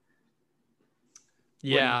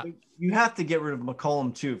 Yeah, well, you have to get rid of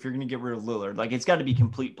McCollum too if you're going to get rid of Lillard. Like, it's got to be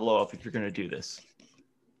complete blow up if you're going to do this.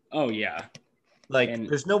 Oh yeah, like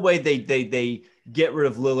there's no way they get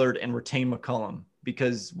rid of Lillard and retain McCollum,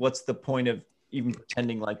 because what's the point of even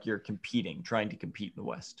pretending like you're trying to compete in the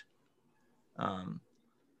West?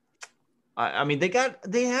 I mean,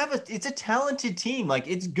 it's a talented team. Like,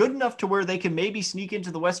 it's good enough to where they can maybe sneak into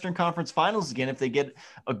the Western Conference Finals again if they get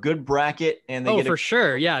a good bracket and they for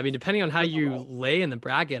sure. Yeah, I mean, depending on how you lay in the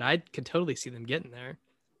bracket, I could totally see them getting there.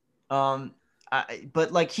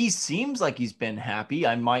 But like, he seems like he's been happy.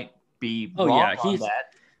 I might be wrong on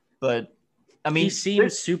that, but I mean,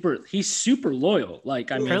 he's super loyal.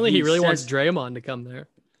 Like, I mean, apparently he really wants Draymond to come there.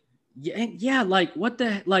 Yeah. Like, what's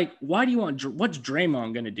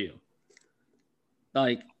Draymond gonna do?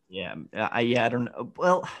 Like, I don't know.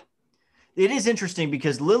 Well, it is interesting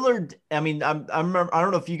because Lillard, I mean, I remember, I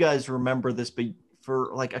don't know if you guys remember this, but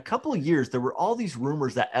for like a couple of years, there were all these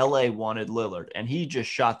rumors that LA wanted Lillard, and he just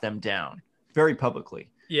shot them down very publicly.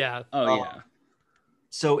 Yeah. Yeah.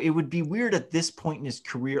 So it would be weird at this point in his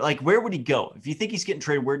career. Like, where would he go? If you think he's getting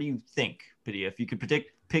traded, where do you think, Padilla, if you could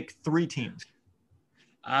pick 3 teams?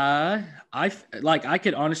 I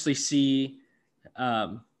could honestly see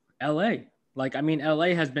LA. Like, I mean, LA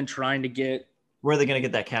has been trying to get. Where are they going to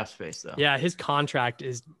get that cap space, though? Yeah, his contract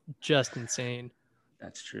is just insane.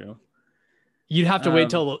 That's true. You'd have to wait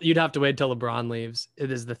till LeBron leaves.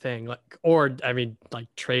 It is the thing. Like, or I mean,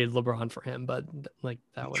 like, trade LeBron for him, but like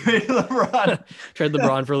that would trade LeBron. Trade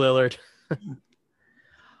LeBron for Lillard.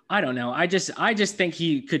 I don't know. I just think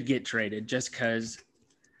he could get traded just because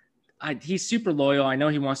he's super loyal. I know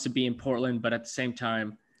he wants to be in Portland, but at the same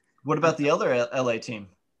time. What about the other LA team?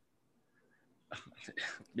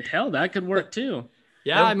 Hell, that could work too.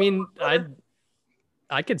 Yeah, I mean,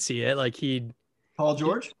 I could see it. Like, Paul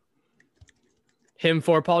George? Him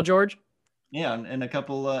for Paul George? Yeah, and a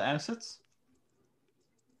couple assets.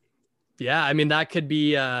 Yeah, I mean, that could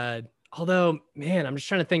be although, man, I'm just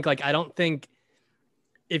trying to think. Like, I don't think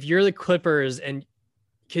if you're the Clippers, and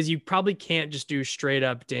because you probably can't just do straight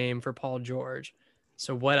up Dame for Paul George.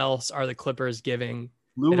 So what else are the Clippers giving?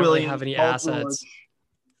 Lou they don't really Williams, have any Paul assets. George,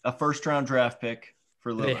 a first-round draft pick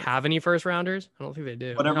for Lillard. Do they have any first rounders? I don't think they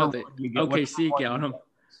do. Whatever OKC got him.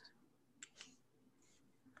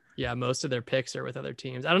 Yeah, most of their picks are with other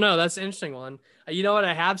teams. I don't know. That's an interesting one. You know what?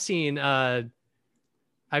 I have seen. I've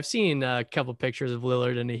seen a couple pictures of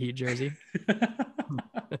Lillard in a Heat jersey.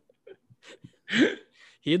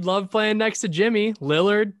 He'd love playing next to Jimmy.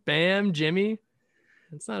 Lillard, Bam, Jimmy.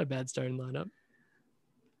 It's not a bad starting lineup.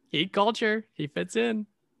 Heat culture. He fits in.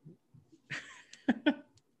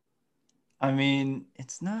 I mean,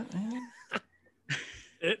 it's not.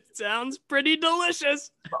 It sounds pretty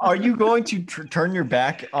delicious. Are you going to turn your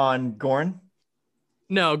back on Goran?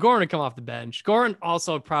 No, Goran would come off the bench. Goran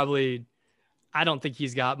also probably, I don't think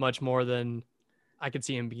he's got much more than I could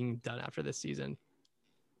see him being done after this season.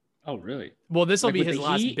 Oh, really? Well, this will Like be with his the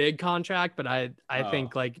last Heat? big contract, but I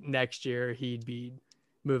think like next year he'd be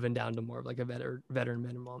moving down to more of like a veteran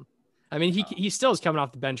minimum. I mean, he still is coming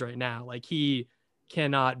off the bench right now. Like, he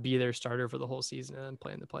cannot be their starter for the whole season and then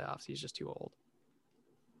play in the playoffs. He's just too old.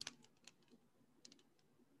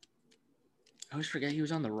 I always forget he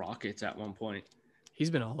was on the Rockets at one point. He's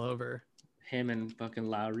been all over. Him and fucking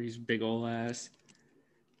Lowry's big ol' ass.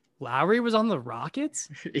 Lowry was on the Rockets?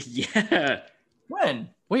 Yeah. When?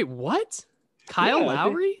 Wait, what? Kyle Yeah,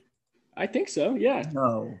 Lowry? I think so. Yeah.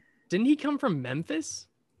 No. Didn't he come from Memphis?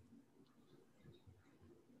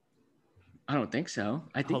 I don't think so.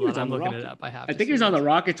 I think Hold he was on, on I'm the looking Rockets. it up. I think he was on the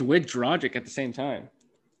Rockets with Dragic at the same time.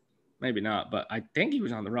 Maybe not, but I think he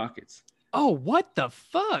was on the Rockets. Oh, what the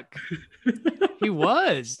fuck? He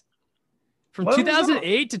was. From When was that?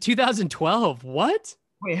 2008 to 2012. What?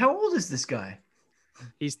 Wait, how old is this guy?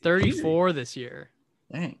 He's 34 this year.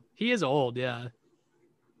 Dang. He is old, yeah.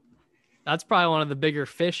 That's probably one of the bigger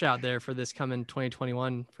fish out there for this coming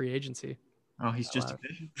 2021 free agency. Oh, he's just a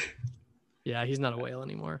fish. Yeah, he's not a whale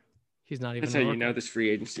anymore. He's not even. That's how you know this free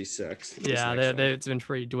agency sucks. Yeah, it's been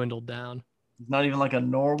pretty dwindled down. He's not even like a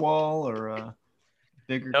Norwal or a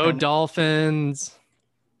bigger. No Dolphins.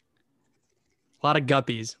 A lot of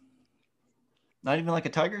guppies. Not even like a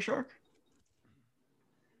tiger shark.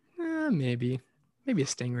 Maybe a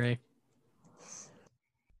stingray.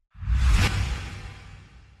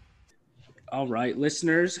 All right,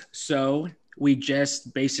 listeners. So we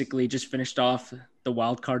just finished off the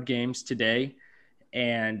wild card games today,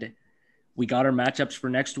 and we got our matchups for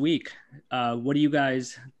next week. What did you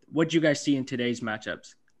guys see in today's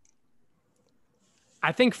matchups?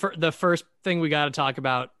 I think for the first thing we got to talk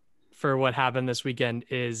about for what happened this weekend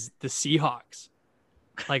is the Seahawks.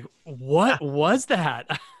 Like, what was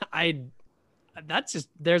that?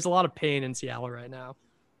 There's a lot of pain in Seattle right now.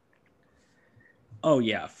 Oh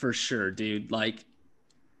yeah, for sure, dude. Like,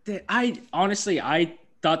 I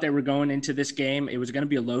thought they were going into this game. It was going to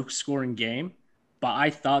be a low scoring game, but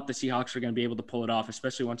I thought the Seahawks were going to be able to pull it off,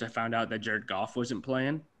 especially once I found out that Jared Goff wasn't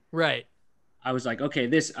playing. Right. I was like, okay,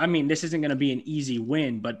 this isn't going to be an easy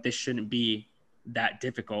win, but this shouldn't be that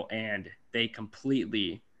difficult. And they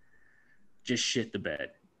completely just shit the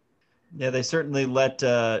bed. Yeah, they certainly let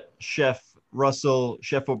Chef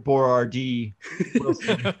Boyardee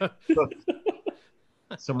cook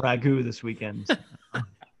some ragu this weekend.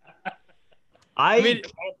 I can't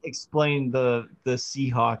explain the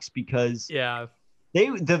Seahawks because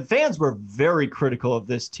the fans were very critical of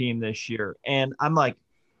this team this year, and I'm like,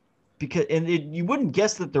 you wouldn't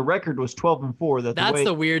guess that the record was 12-4. That's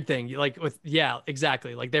the weird thing.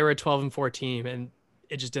 Exactly. Like they were a 12-4 team, and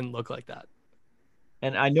it just didn't look like that.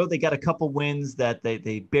 And I know they got a couple wins that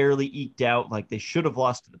they barely eked out. Like they should have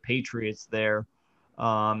lost to the Patriots there.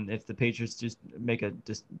 If the Patriots just make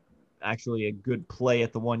actually a good play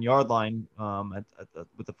at the 1 yard line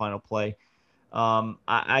with the final play.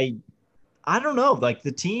 I don't know. Like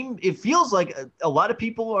the team, it feels like a lot of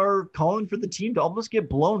people are calling for the team to almost get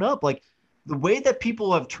blown up. Like the way that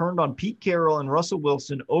people have turned on Pete Carroll and Russell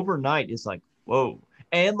Wilson overnight is like, whoa.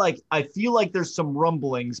 And like, I feel like there's some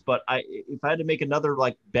rumblings, but if I had to make another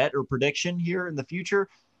like bet or prediction here in the future,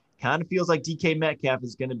 kind of feels like DK Metcalf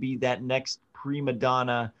is going to be that next prima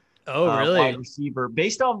donna wide receiver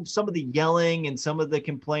based on some of the yelling and some of the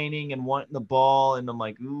complaining and wanting the ball. And I'm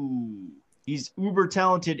like, ooh, he's uber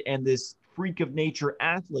talented and this freak of nature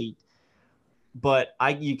athlete. But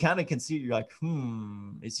you kind of can see, you're like,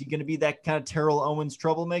 is he going to be that kind of Terrell Owens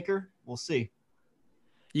troublemaker? We'll see.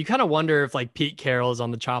 You kind of wonder if like Pete Carroll is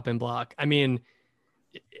on the chopping block. I mean,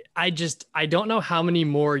 I don't know how many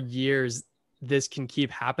more years this can keep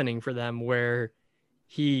happening for them where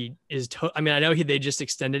he is. I know they just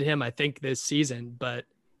extended him, I think this season, but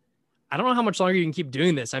I don't know how much longer you can keep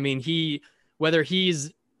doing this. I mean, he's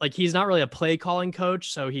not really a play calling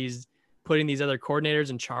coach. So he's putting these other coordinators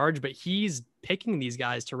in charge, but he's picking these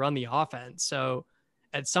guys to run the offense. So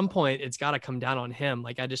at some point it's got to come down on him.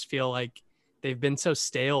 Like, I just feel like they've been so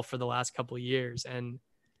stale for the last couple of years, and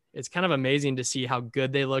it's kind of amazing to see how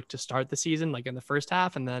good they look to start the season, like in the first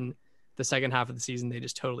half, and then the second half of the season, they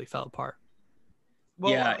just totally fell apart.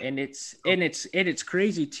 Well, yeah. And it's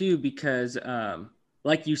crazy too, because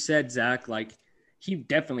like you said, Zach, like he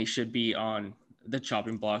definitely should be on the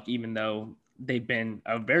chopping block, even though they've been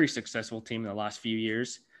a very successful team in the last few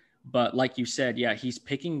years. But like you said, yeah, he's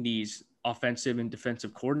picking these offensive and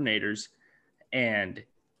defensive coordinators, and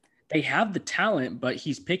they have the talent, but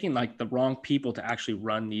he's picking like the wrong people to actually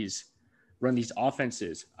run these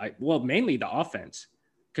offenses. Mainly the offense,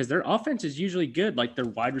 because their offense is usually good. Like their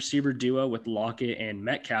wide receiver duo with Lockett and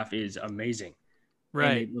Metcalf is amazing.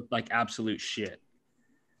 Right. And they look like absolute shit.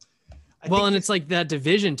 And it's like that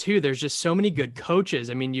division too. There's just so many good coaches.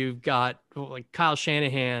 I mean, you've got like Kyle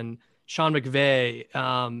Shanahan, Sean McVay.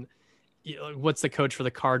 What's the coach for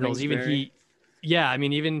the Cardinals? Even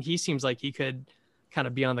he seems like he could kind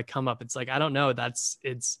of be on the come up. It's like, I don't know. That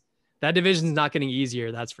division's not getting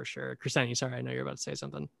easier. That's for sure. Crescenti, sorry, I know you're about to say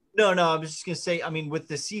something. No, I was just gonna say. I mean, with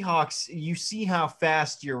the Seahawks, you see how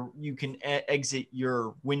fast you can exit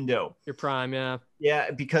your window. Your prime, yeah.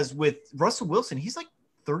 Yeah, because with Russell Wilson, he's like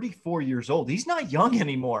 34 years old. He's not young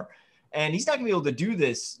anymore, and he's not gonna be able to do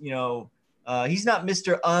this. He's not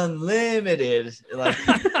Mr. Unlimited like.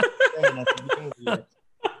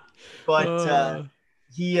 But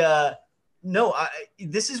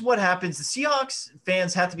this is what happens. The Seahawks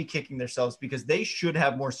fans have to be kicking themselves because they should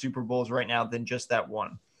have more Super Bowls right now than just that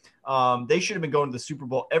one. They should have been going to the Super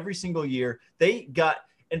Bowl every single year.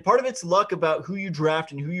 And part of it's luck about who you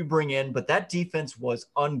draft and who you bring in, but that defense was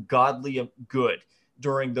ungodly good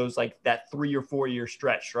during those that 3 or 4 year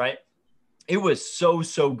stretch, right? It was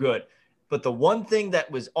so good. But the one thing that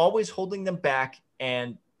was always holding them back,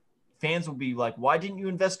 and fans will be like, why didn't you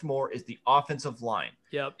invest more, is the offensive line.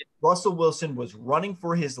 Yep. Russell Wilson was running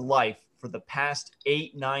for his life for the past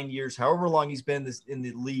 8-9 years, however long he's been in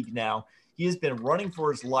the league now. He has been running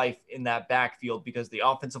for his life in that backfield because the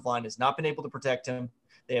offensive line has not been able to protect him.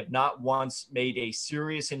 They have not once made a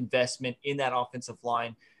serious investment in that offensive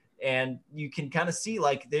line. And you can kind of see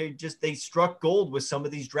they struck gold with some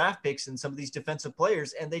of these draft picks and some of these defensive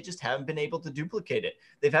players, and they just haven't been able to duplicate it.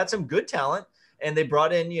 They've had some good talent, and they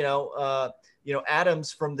brought in,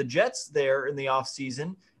 Adams from the Jets there in the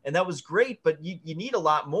offseason, and that was great, but you need a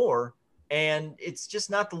lot more. And it's just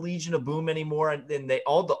not the Legion of Boom anymore. And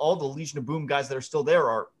all the Legion of Boom guys that are still there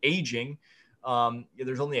are aging.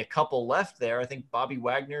 There's only a couple left there. I think Bobby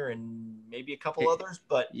Wagner and maybe a couple others,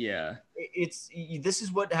 but yeah, this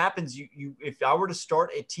is what happens. If I were to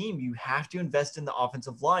start a team, you have to invest in the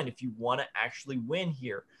offensive line if you want to actually win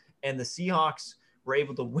here. And the Seahawks were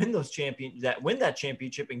able to win that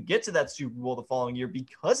championship and get to that Super Bowl the following year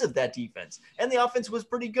because of that defense. And the offense was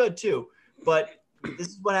pretty good too, but this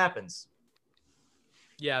is what happens.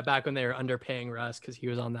 Yeah. Back when they were underpaying Russ because he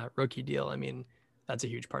was on that rookie deal. I mean, that's a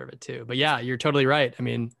huge part of it too. But yeah, you're totally right. I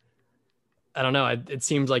mean, I don't know. It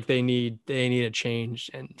seems like they need a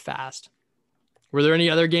change, and fast. Were there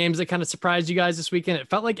any other games that kind of surprised you guys this weekend? It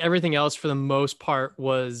felt like everything else for the most part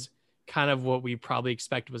was kind of what we probably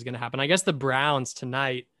expected was going to happen. I guess the Browns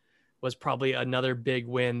tonight was probably another big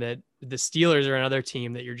win. That the Steelers are another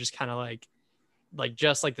team that you're just kind of like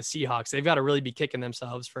just like the Seahawks, they've got to really be kicking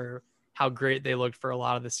themselves for how great they looked for a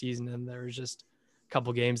lot of the season. And there was just a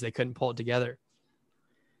couple games they couldn't pull it together.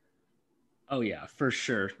 Oh yeah, for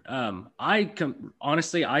sure.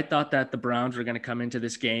 Honestly, I thought that the Browns were going to come into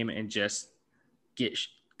this game and just get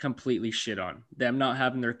completely shit on. Them not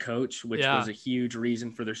having their coach, which was a huge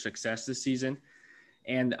reason for their success this season,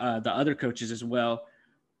 and the other coaches as well.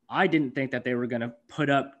 I didn't think that they were going to put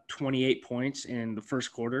up 28 points in the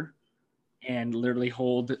first quarter and literally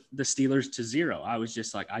hold the Steelers to 0. I was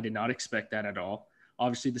just like, I did not expect that at all.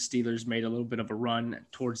 Obviously, the Steelers made a little bit of a run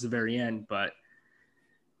towards the very end, but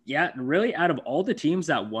yeah, really out of all the teams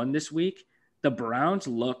that won this week, the Browns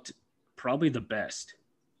looked probably the best.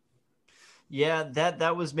 Yeah,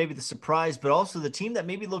 that was maybe the surprise, but also the team that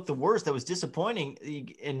maybe looked the worst, that was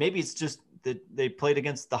disappointing, and maybe it's just that they played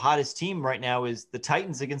against the hottest team right now, is the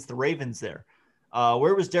Titans against the Ravens there.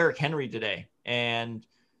 Where was Derrick Henry today? And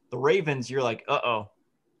the Ravens, you're like, are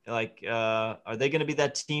they going to be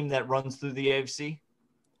that team that runs through the AFC?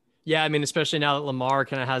 Yeah, I mean, especially now that Lamar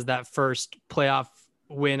kind of has that first playoff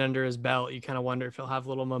win under his belt, you kind of wonder if he'll have a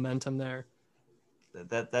little momentum there.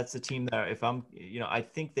 That's the team that I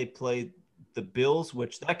think they play the Bills,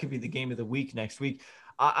 which that could be the game of the week next week.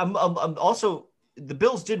 I'm also, the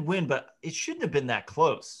Bills did win, but it shouldn't have been that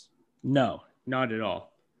close. No, not at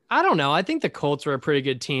all. I don't know. I think the Colts were a pretty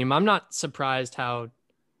good team. I'm not surprised how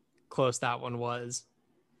close that one was.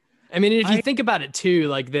 I mean, if you think about it too,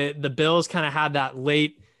 like the Bills kind of had that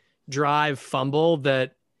late drive fumble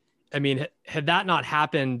that, I mean, had that not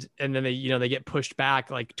happened and then they get pushed back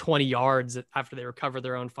like 20 yards after they recover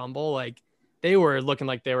their own fumble, like they were looking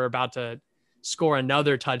like they were about to score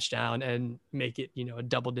another touchdown and make it, a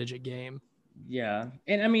double-digit game. Yeah.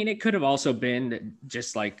 And I mean, it could have also been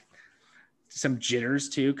just like some jitters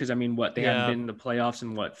too. Cause I mean, they haven't been in the playoffs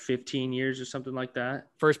in 15 years or something like that.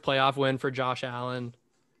 First playoff win for Josh Allen.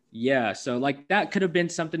 Yeah. So like that could have been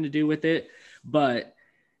something to do with it, but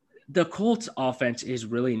the Colts offense is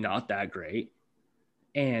really not that great.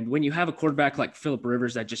 And when you have a quarterback like Phillip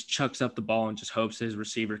Rivers that just chucks up the ball and just hopes his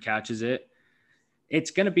receiver catches it,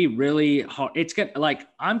 it's going to be really hard.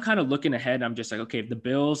 I'm kind of looking ahead. I'm just like, okay, if the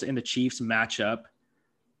Bills and the Chiefs match up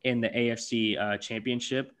in the AFC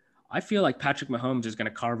championship, I feel like Patrick Mahomes is going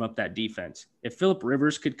to carve up that defense. If Phillip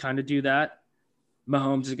Rivers could kind of do that,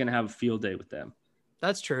 Mahomes is going to have a field day with them.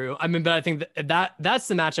 That's true. I mean, but I think that's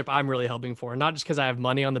the matchup I'm really hoping for, not just because I have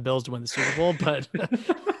money on the Bills to win the Super Bowl, but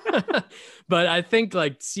But I think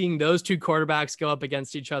like seeing those two quarterbacks go up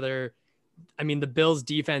against each other, I mean, the Bills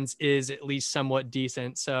defense is at least somewhat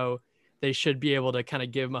decent. So they should be able to kind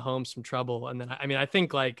of give Mahomes some trouble. And then, I mean, I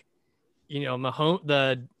think like,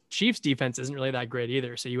 the Chiefs defense isn't really that great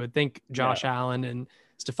either. So you would think Josh Allen and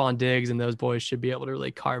Stephon Diggs and those boys should be able to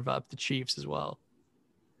really carve up the Chiefs as well.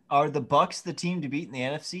 Are the Bucs the team to beat in the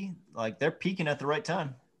NFC? Like, they're peaking at the right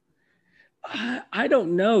time. I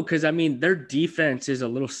don't know, because I mean their defense is a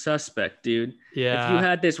little suspect, dude. Yeah. If you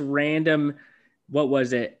had this random, what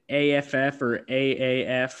was it, AFF or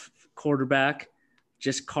AAF quarterback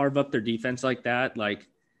just carve up their defense like that, like,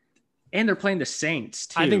 and they're playing the Saints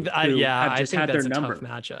too. I think I think that's a tough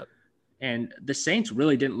matchup. And the Saints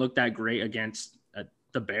really didn't look that great against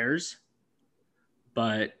the Bears,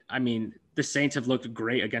 but I mean the Saints have looked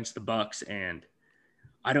great against the Bucs, and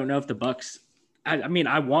I don't know if the Bucs. I mean,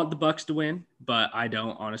 I want the Bucs to win, but I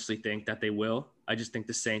don't honestly think that they will. I just think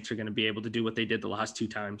the Saints are going to be able to do what they did the last 2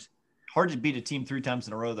 times. Hard to beat a team 3 times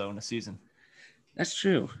in a row, though, in a season. That's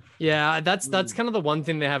true. Yeah, that's kind of the one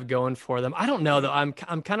thing they have going for them. I don't know, though. I'm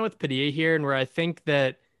kind of with Padilla here, and where I think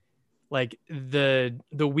that like the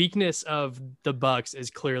weakness of the Bucs is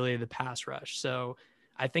clearly the pass rush. So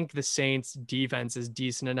I think the Saints defense is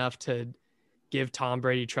decent enough to give Tom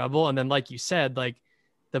Brady trouble. And then, like you said, like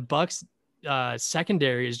the Bucs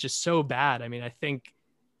secondary is just so bad. I mean, I think,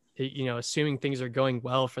 assuming things are going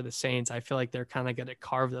well for the Saints, I feel like they're kind of going to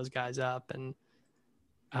carve those guys up. And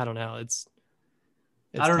I don't know.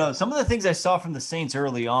 I don't know. Some of the things I saw from the Saints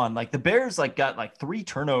early on, like the Bears, like got like 3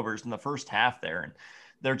 turnovers in the first half there, and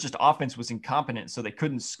their just offense was incompetent, so they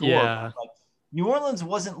couldn't score. Yeah. Like, New Orleans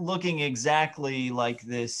wasn't looking exactly like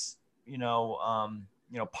this,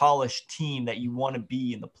 polished team that you want to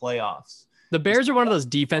be in the playoffs. The Bears are one of those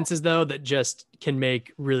defenses, though, that just can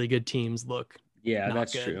make really good teams look. Yeah,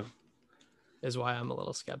 that's true. Is why I'm a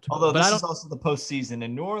little skeptical. Although this is also the postseason,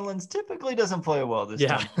 and New Orleans typically doesn't play well this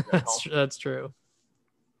time. Yeah, that's true.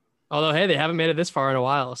 Although, hey, they haven't made it this far in a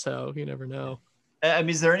while, so you never know. I mean,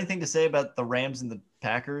 is there anything to say about the Rams and the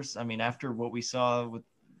Packers? I mean, after what we saw with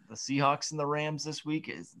the Seahawks and the Rams this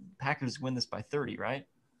week, Packers win this by 30, right?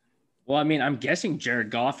 Well, I mean, I'm guessing Jared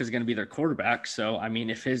Goff is going to be their quarterback. So, I mean,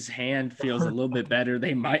 if his hand feels a little bit better,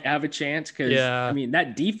 they might have a chance. Because, I mean,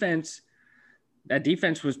 that defense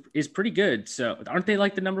is pretty good. So, aren't they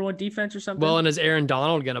like the number 1 defense or something? Well, and is Aaron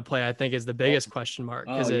Donald going to play? I think is the biggest question mark.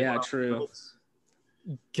 True.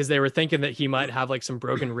 Because they were thinking that he might have like some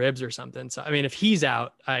broken ribs or something. So, I mean, if he's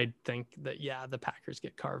out, I think that, the Packers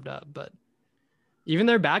get carved up. But even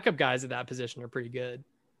their backup guys at that position are pretty good.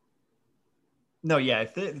 No, yeah.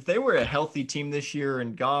 If they were a healthy team this year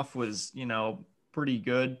and Goff was, pretty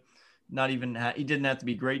good, not even he didn't have to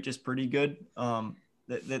be great, just pretty good.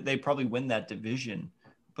 They probably win that division.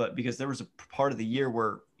 But because there was a part of the year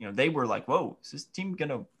where, they were like, whoa, is this team going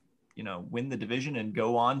to, win the division and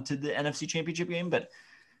go on to the NFC Championship game? But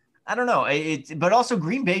I don't know. But also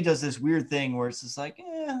Green Bay does this weird thing where it's just like,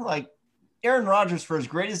 like Aaron Rodgers, for as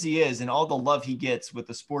great as he is and all the love he gets with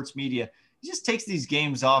the sports media, he just takes these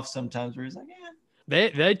games off sometimes where he's like,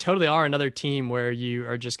 They totally are another team where you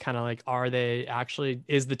are just kind of like,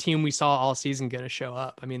 is the team we saw all season going to show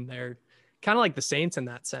up? I mean, they're kind of like the Saints in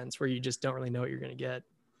that sense where you just don't really know what you're going to get.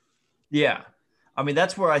 Yeah. I mean,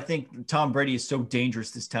 that's where I think Tom Brady is so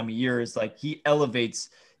dangerous this time of year, is like he elevates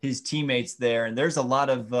his teammates there. And there's quite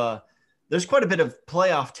a bit of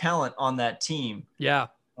playoff talent on that team. Yeah.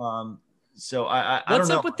 So I don't know. What's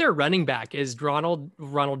up with their running back? Is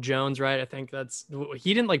Ronald Jones, right? I think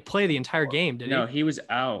he didn't like play the entire game, did he? No, he was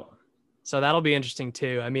out. So that'll be interesting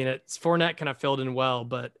too. I mean, Fournette kind of filled in well,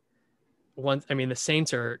 but the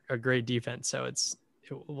Saints are a great defense, so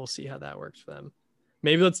we'll see how that works for them.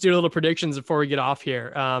 Maybe let's do a little predictions before we get off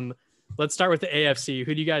here. Let's start with the AFC.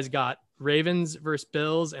 Who do you guys got? Ravens versus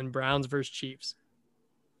Bills and Browns versus Chiefs.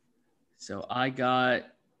 So I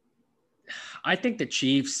think the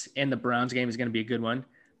Chiefs and the Browns game is going to be a good one,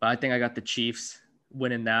 but I think I got the Chiefs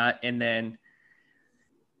winning that. And then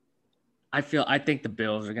I think the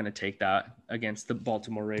Bills are going to take that against the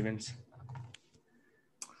Baltimore Ravens.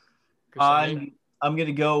 I'm going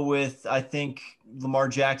to go with, I think Lamar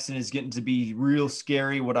Jackson is getting to be real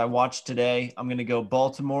scary. What I watched today, I'm going to go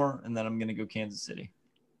Baltimore, and then I'm going to go Kansas City.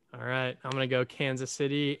 All right. I'm going to go Kansas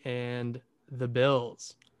City and the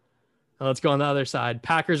Bills. Now let's go on the other side.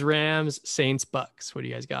 Packers, Rams, Saints, Bucks. What do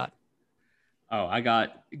you guys got? Oh, I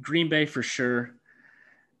got Green Bay for sure.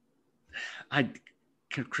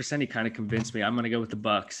 Crescenti kind of convinced me. I'm going to go with the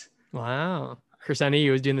Bucks. Wow. Crescenti,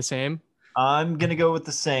 you was doing the same? I'm going to go with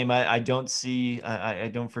the same. I don't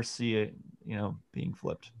foresee it, being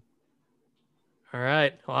flipped. All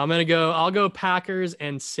right. Well, I'll go Packers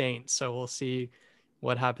and Saints. So we'll see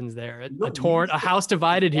what happens there. A house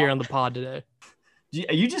divided here on the pod today.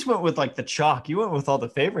 You just went with like the chalk. You went with all the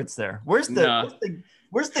favorites there. Where's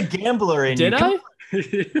the gambler in Did you?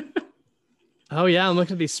 I? Oh yeah, I'm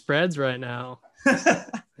looking at these spreads right now.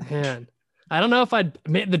 Man, I don't know if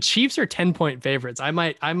the Chiefs are 10-point favorites. I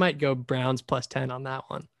might go Browns plus 10 on that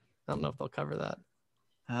one. I don't know if they'll cover that.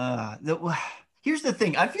 Here's the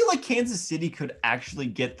thing. I feel like Kansas City could actually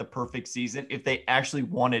get the perfect season if they actually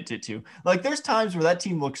wanted it to. Like there's times where that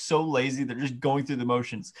team looks so lazy. They're just going through the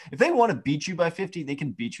motions. If they want to beat you by 50, they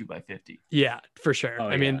can beat you by 50. Yeah, for sure.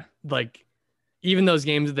 I mean, like even those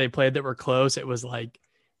games that they played that were close, it was like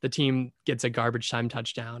the team gets a garbage time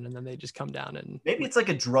touchdown and then they just come down and maybe it's like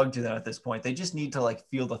a drug to them at this point. They just need to like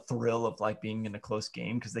feel the thrill of like being in a close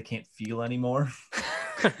game because they can't feel anymore.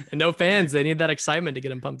 And no fans. They need that excitement to get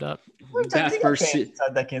them pumped up. That first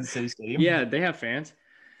inside that Kansas City stadium. Yeah, they have fans.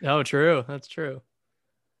 Oh, true. That's true.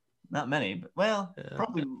 Not many, but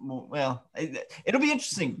probably more. Well, it'll be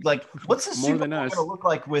interesting. Like, what's the Super Bowl going to look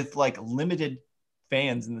like with like limited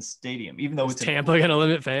fans in the stadium? Even though it's Tampa going to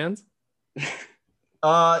limit fans.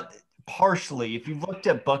 Partially. If you looked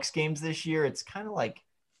at Bucks games this year, it's kind of like,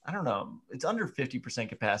 I don't know, it's under 50%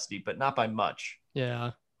 capacity, but not by much.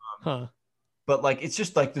 Yeah. But like, it's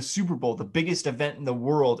just like the Super Bowl, the biggest event in the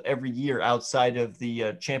world every year outside of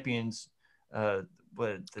the Champions,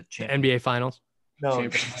 NBA Finals. No,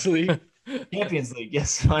 Champions League. Champions League,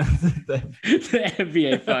 yes. The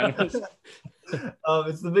NBA Finals.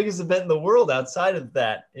 It's the biggest event in the world outside of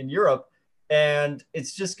that in Europe, and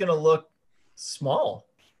it's just going to look small.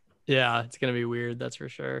 Yeah, it's going to be weird, that's for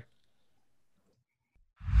sure.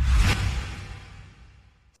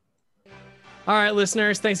 All right,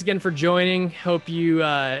 listeners, thanks again for joining. Hope you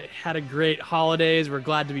had a great holidays. We're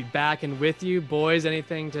glad to be back and with you. Boys,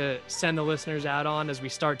 anything to send the listeners out on as we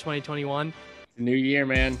start 2021? New year,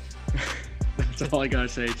 man. That's all I got to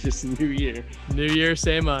say. It's just a new year. New year,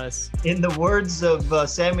 same us. In the words of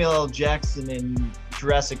Samuel L. Jackson in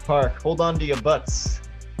Jurassic Park, hold on to your butts.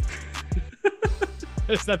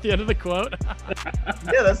 Is that the end of the quote?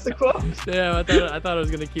 Yeah, that's the quote. Yeah, I thought it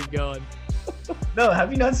was going to keep going. No,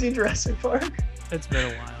 have you not seen Jurassic Park? It's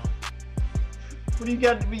been a while. What do you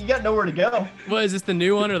got? You got nowhere to go. What, is this the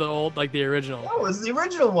new one or the old, like the original? No, it's the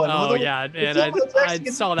original one. Oh, yeah. And I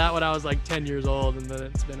saw that when I was like 10 years old, and then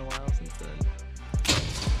it's been a while since then.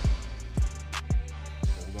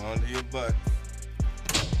 Hold on to your butt.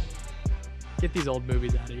 Get these old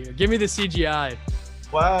movies out of here. Give me the CGI.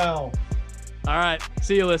 Wow. All right.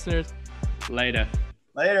 See you, listeners. Later.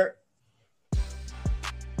 Later.